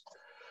breakout rooms.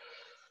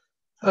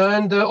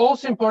 And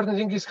also important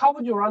thing is, how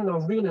would you run a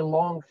really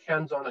long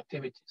hands-on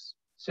activities?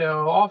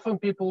 So often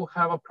people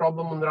have a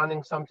problem on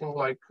running something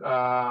like,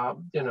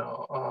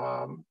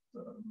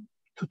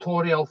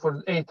 tutorial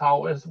for 8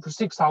 hours, for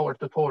 6-hour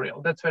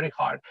tutorial. That's very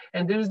hard.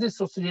 And there's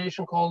this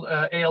association called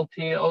ALT,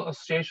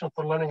 Association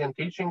for Learning and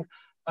Teaching.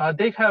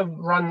 They're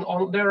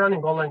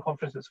running online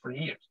conferences for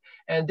years.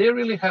 And they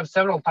really have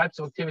several types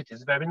of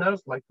activities,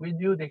 webinars like we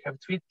do. They have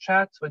tweet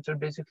chats, which are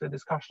basically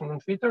discussion on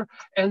Twitter.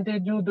 And they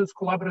do those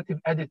collaborative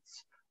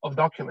edits of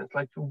documents,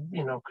 like,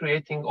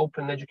 creating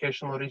open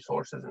educational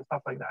resources and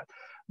stuff like that.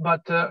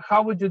 But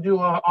how would you do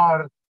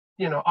our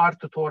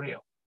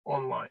tutorial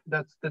online?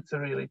 That's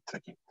really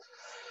tricky.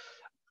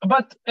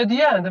 But at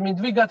the end, I mean,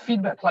 we got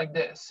feedback like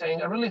this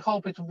saying, I really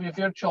hope it will be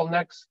virtual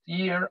next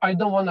year. I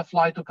don't want to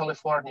fly to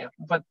California,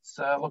 but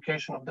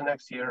location of the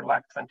next year,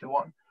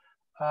 LAK21.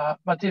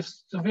 But if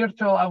it's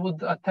virtual, I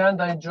would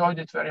attend. I enjoyed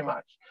it very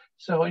much.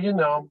 So,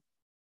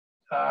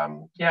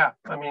 yeah,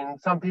 I mean,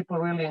 some people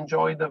really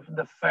enjoyed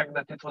the fact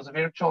that it was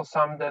virtual,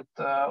 some that,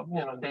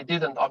 they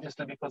didn't,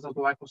 obviously, because of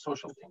the lack of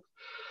social things.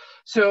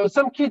 So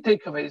some key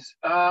takeaways.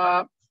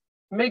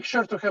 Make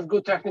sure to have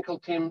good technical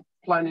team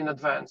plan in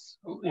advance,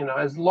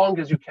 as long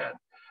as you can.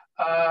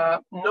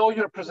 Know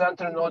your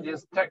presenter and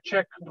audience,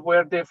 check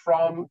where they're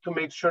from to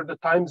make sure the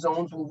time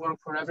zones will work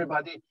for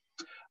everybody.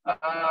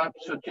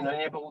 So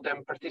enable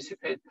them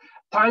participate.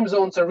 Time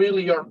zones are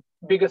really your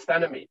biggest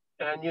enemy,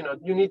 and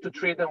you need to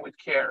treat them with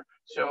care.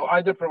 So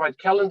either provide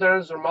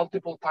calendars or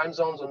multiple time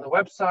zones on the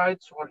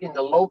websites, or in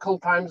the local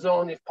time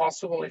zone if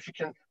possible, if you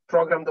can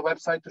program the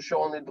website to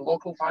show only the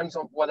local time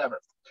zone,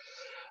 whatever.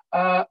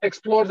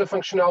 Explore the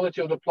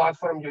functionality of the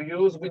platform you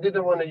use. We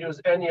didn't want to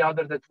use any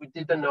other that we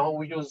didn't know.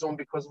 We used Zoom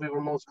because we were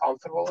most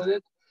comfortable with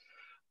it.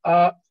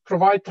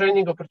 Provide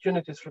training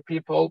opportunities for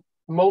people.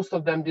 Most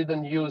of them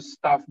didn't use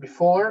stuff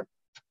before,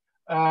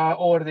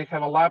 or they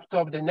have a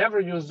laptop. They never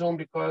use Zoom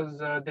because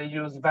they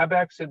use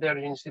WebEx at their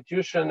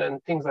institution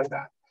and things like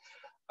that.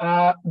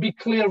 Be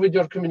clear with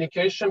your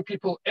communication.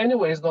 People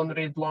anyways don't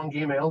read long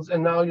emails,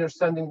 and now you're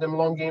sending them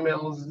long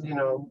emails,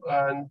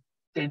 and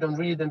they don't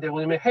read, and they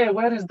will email, hey,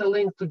 where is the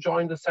link to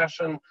join the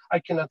session? I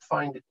cannot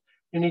find it.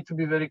 You need to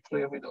be very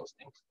clear with those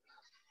things.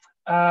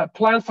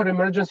 Plan for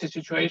emergency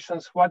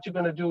situations. What you're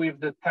going to do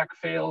if the tech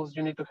fails.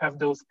 You need to have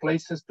those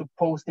places to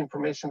post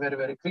information very,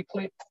 very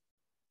quickly.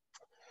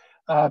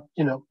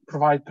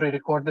 Provide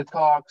pre-recorded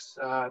talks,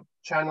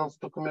 channels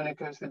to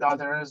communicate with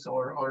others,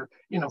 or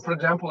for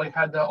example, I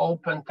had the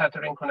open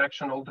tethering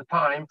connection all the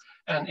time,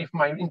 and if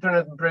my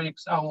internet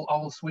breaks, I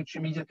will switch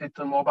immediately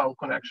to mobile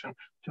connection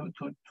to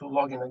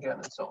log in again,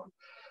 and so on.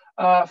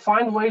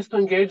 Find ways to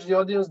engage the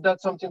audience.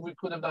 That's something we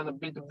could have done a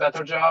bit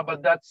better job,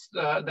 but that's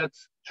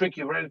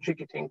tricky, very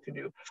tricky thing to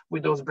do.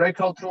 With those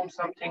breakout rooms,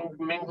 something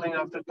mingling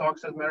after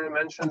talks, as Mary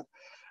mentioned,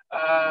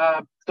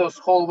 those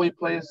hallway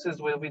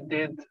places where we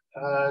did,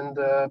 and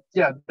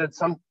yeah, that's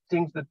some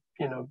things that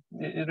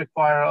it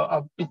require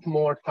a bit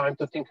more time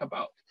to think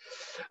about.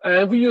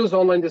 We use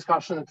online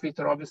discussion and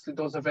Twitter. Obviously,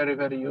 those are very,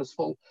 very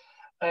useful.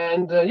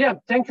 And yeah,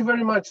 thank you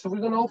very much. So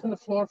we're going to open the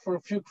floor for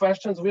a few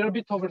questions. We're a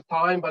bit over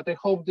time, but I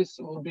hope this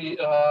will be,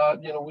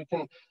 we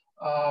can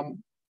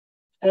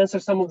answer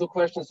some of the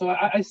questions. So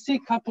I see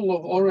a couple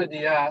of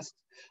already asked.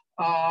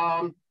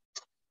 How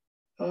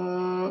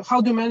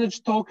do you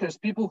manage talkers,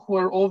 people who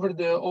are over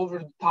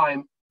the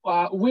time?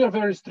 We are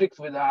very strict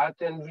with that,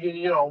 and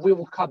we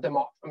will cut them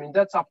off. I mean,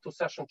 that's up to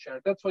session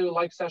chair. That's why we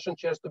like session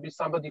chairs to be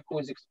somebody who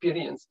is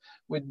experienced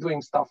with doing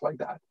stuff like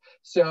that.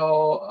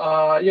 So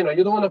you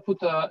don't want to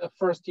put a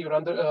first year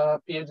under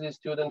PhD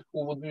student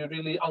who would be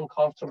really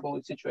uncomfortable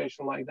with a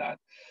situation like that.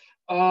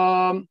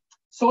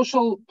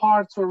 Social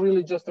parts were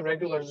really just the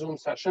regular Zoom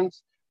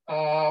sessions.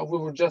 We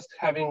were just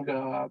having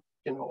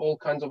all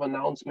kinds of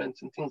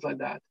announcements and things like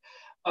that.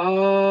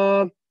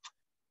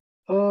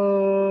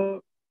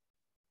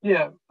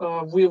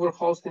 We were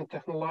hosting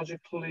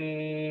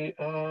technologically.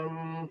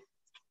 Yeah,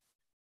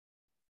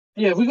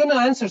 we're going to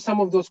answer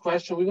some of those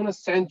questions. We're going to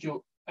send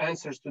you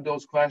answers to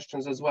those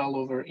questions as well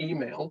over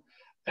email.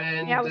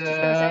 And yeah, I was just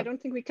going to say, I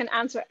don't think we can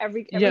answer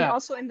every. Yeah,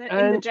 also in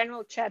the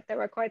general chat, there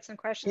were quite some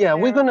questions. Yeah,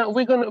 we're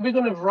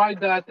gonna write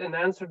that and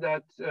answer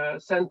that,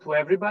 send to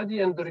everybody,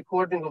 and the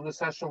recording of the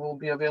session will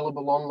be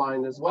available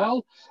online as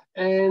well.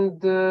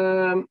 And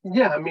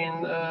yeah, I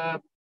mean,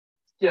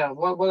 yeah,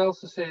 what else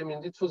to say? I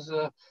mean, it was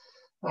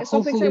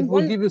hopefully it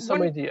will give you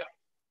some idea.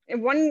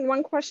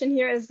 One question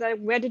here is that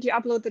where did you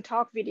upload the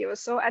talk videos?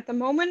 So at the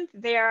moment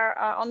they are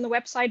on the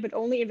website, but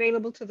only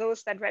available to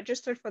those that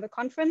registered for the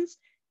conference.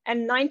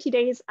 And 90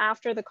 days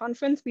after the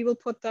conference, we will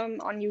put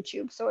them on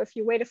YouTube. So if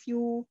you wait a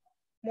few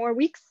more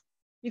weeks,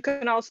 you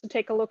can also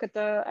take a look at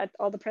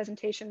all the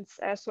presentations.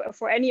 So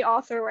for any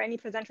author or any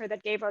presenter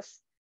that gave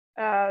us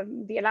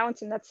the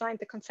allowance and that signed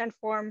the consent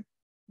form,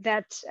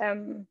 that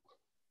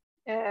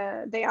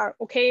they are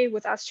okay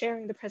with us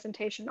sharing the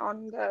presentation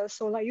on the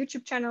SoLAR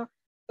YouTube channel,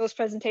 those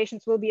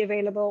presentations will be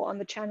available on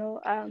the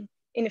channel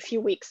in a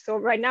few weeks. So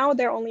right now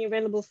they're only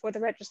available for the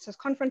registered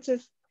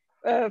conferences,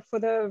 for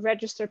the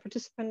registered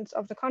participants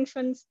of the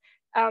conference.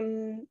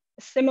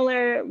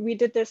 Similar, we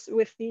did this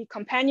with the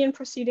companion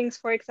proceedings,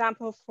 for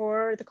example,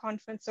 for the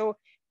conference. So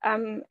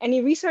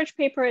any research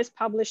paper is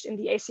published in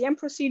the ACM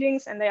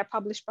proceedings, and they are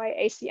published by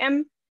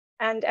ACM,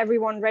 and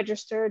everyone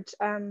registered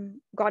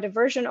got a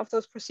version of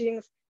those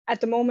proceedings. At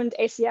the moment,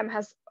 ACM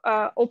has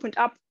opened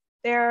up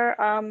their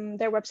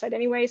website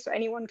anyway, so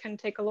anyone can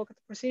take a look at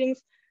the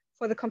proceedings.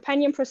 For the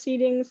companion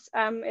proceedings,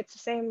 it's the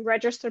same.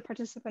 Registered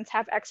participants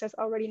have access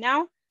already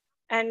now,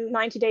 and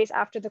 90 days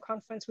after the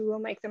conference, we will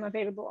make them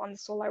available on the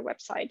SoLAR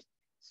website.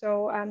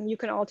 So you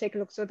can all take a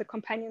look. So the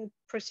companion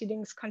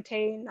proceedings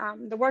contain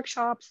the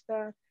workshops,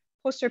 the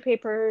poster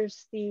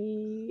papers,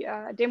 the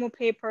demo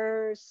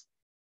papers,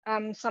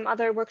 some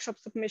other workshop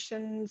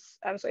submissions.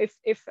 So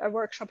if a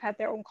workshop had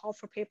their own call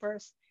for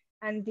papers,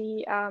 and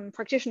the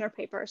practitioner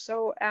paper.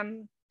 So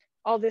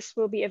all this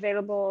will be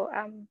available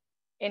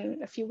in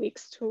a few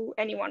weeks to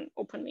anyone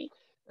openly.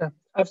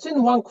 I've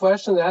seen one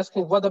question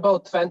asking, what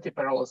about 20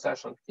 parallel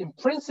sessions? In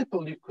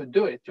principle, you could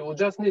do it. You will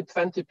just need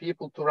 20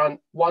 people to run,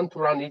 one to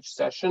run each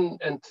session,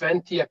 and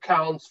 20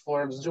 accounts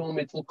for Zoom.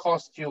 It will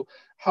cost you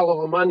hell of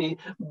a money,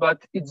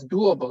 but it's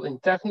doable.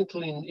 And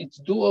technically, it's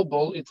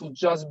doable. It will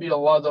just be a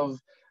lot of,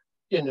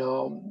 a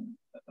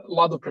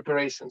lot of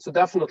preparation. So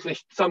definitely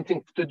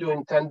something to do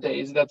in 10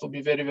 days. That will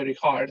be very, very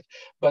hard,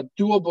 but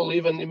doable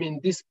even. I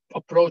mean, this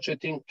approach, I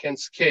think, can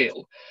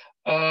scale.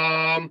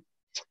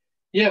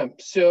 Yeah,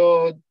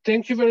 so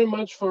thank you very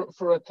much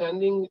for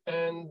attending.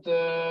 And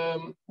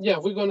yeah,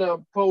 we're gonna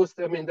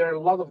post, I mean, there are a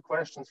lot of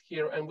questions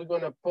here, and we're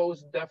gonna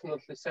post,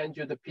 definitely send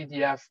you the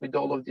PDF with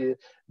all of the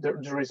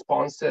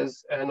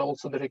responses, and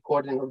also the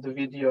recording of the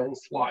video and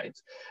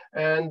slides.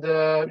 And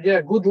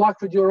yeah, good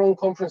luck with your own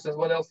conferences.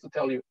 What else to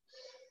tell you?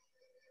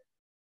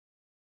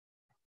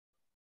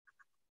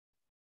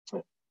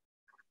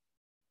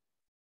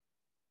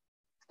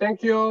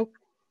 Thank you.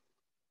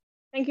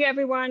 Thank you,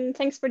 everyone.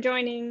 Thanks for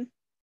joining.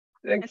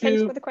 Thank you.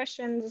 Thanks for the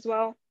questions as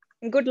well.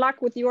 And good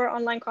luck with your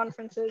online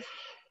conferences.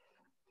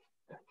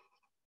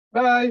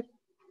 Bye.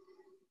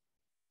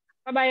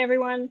 Bye-bye,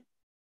 everyone.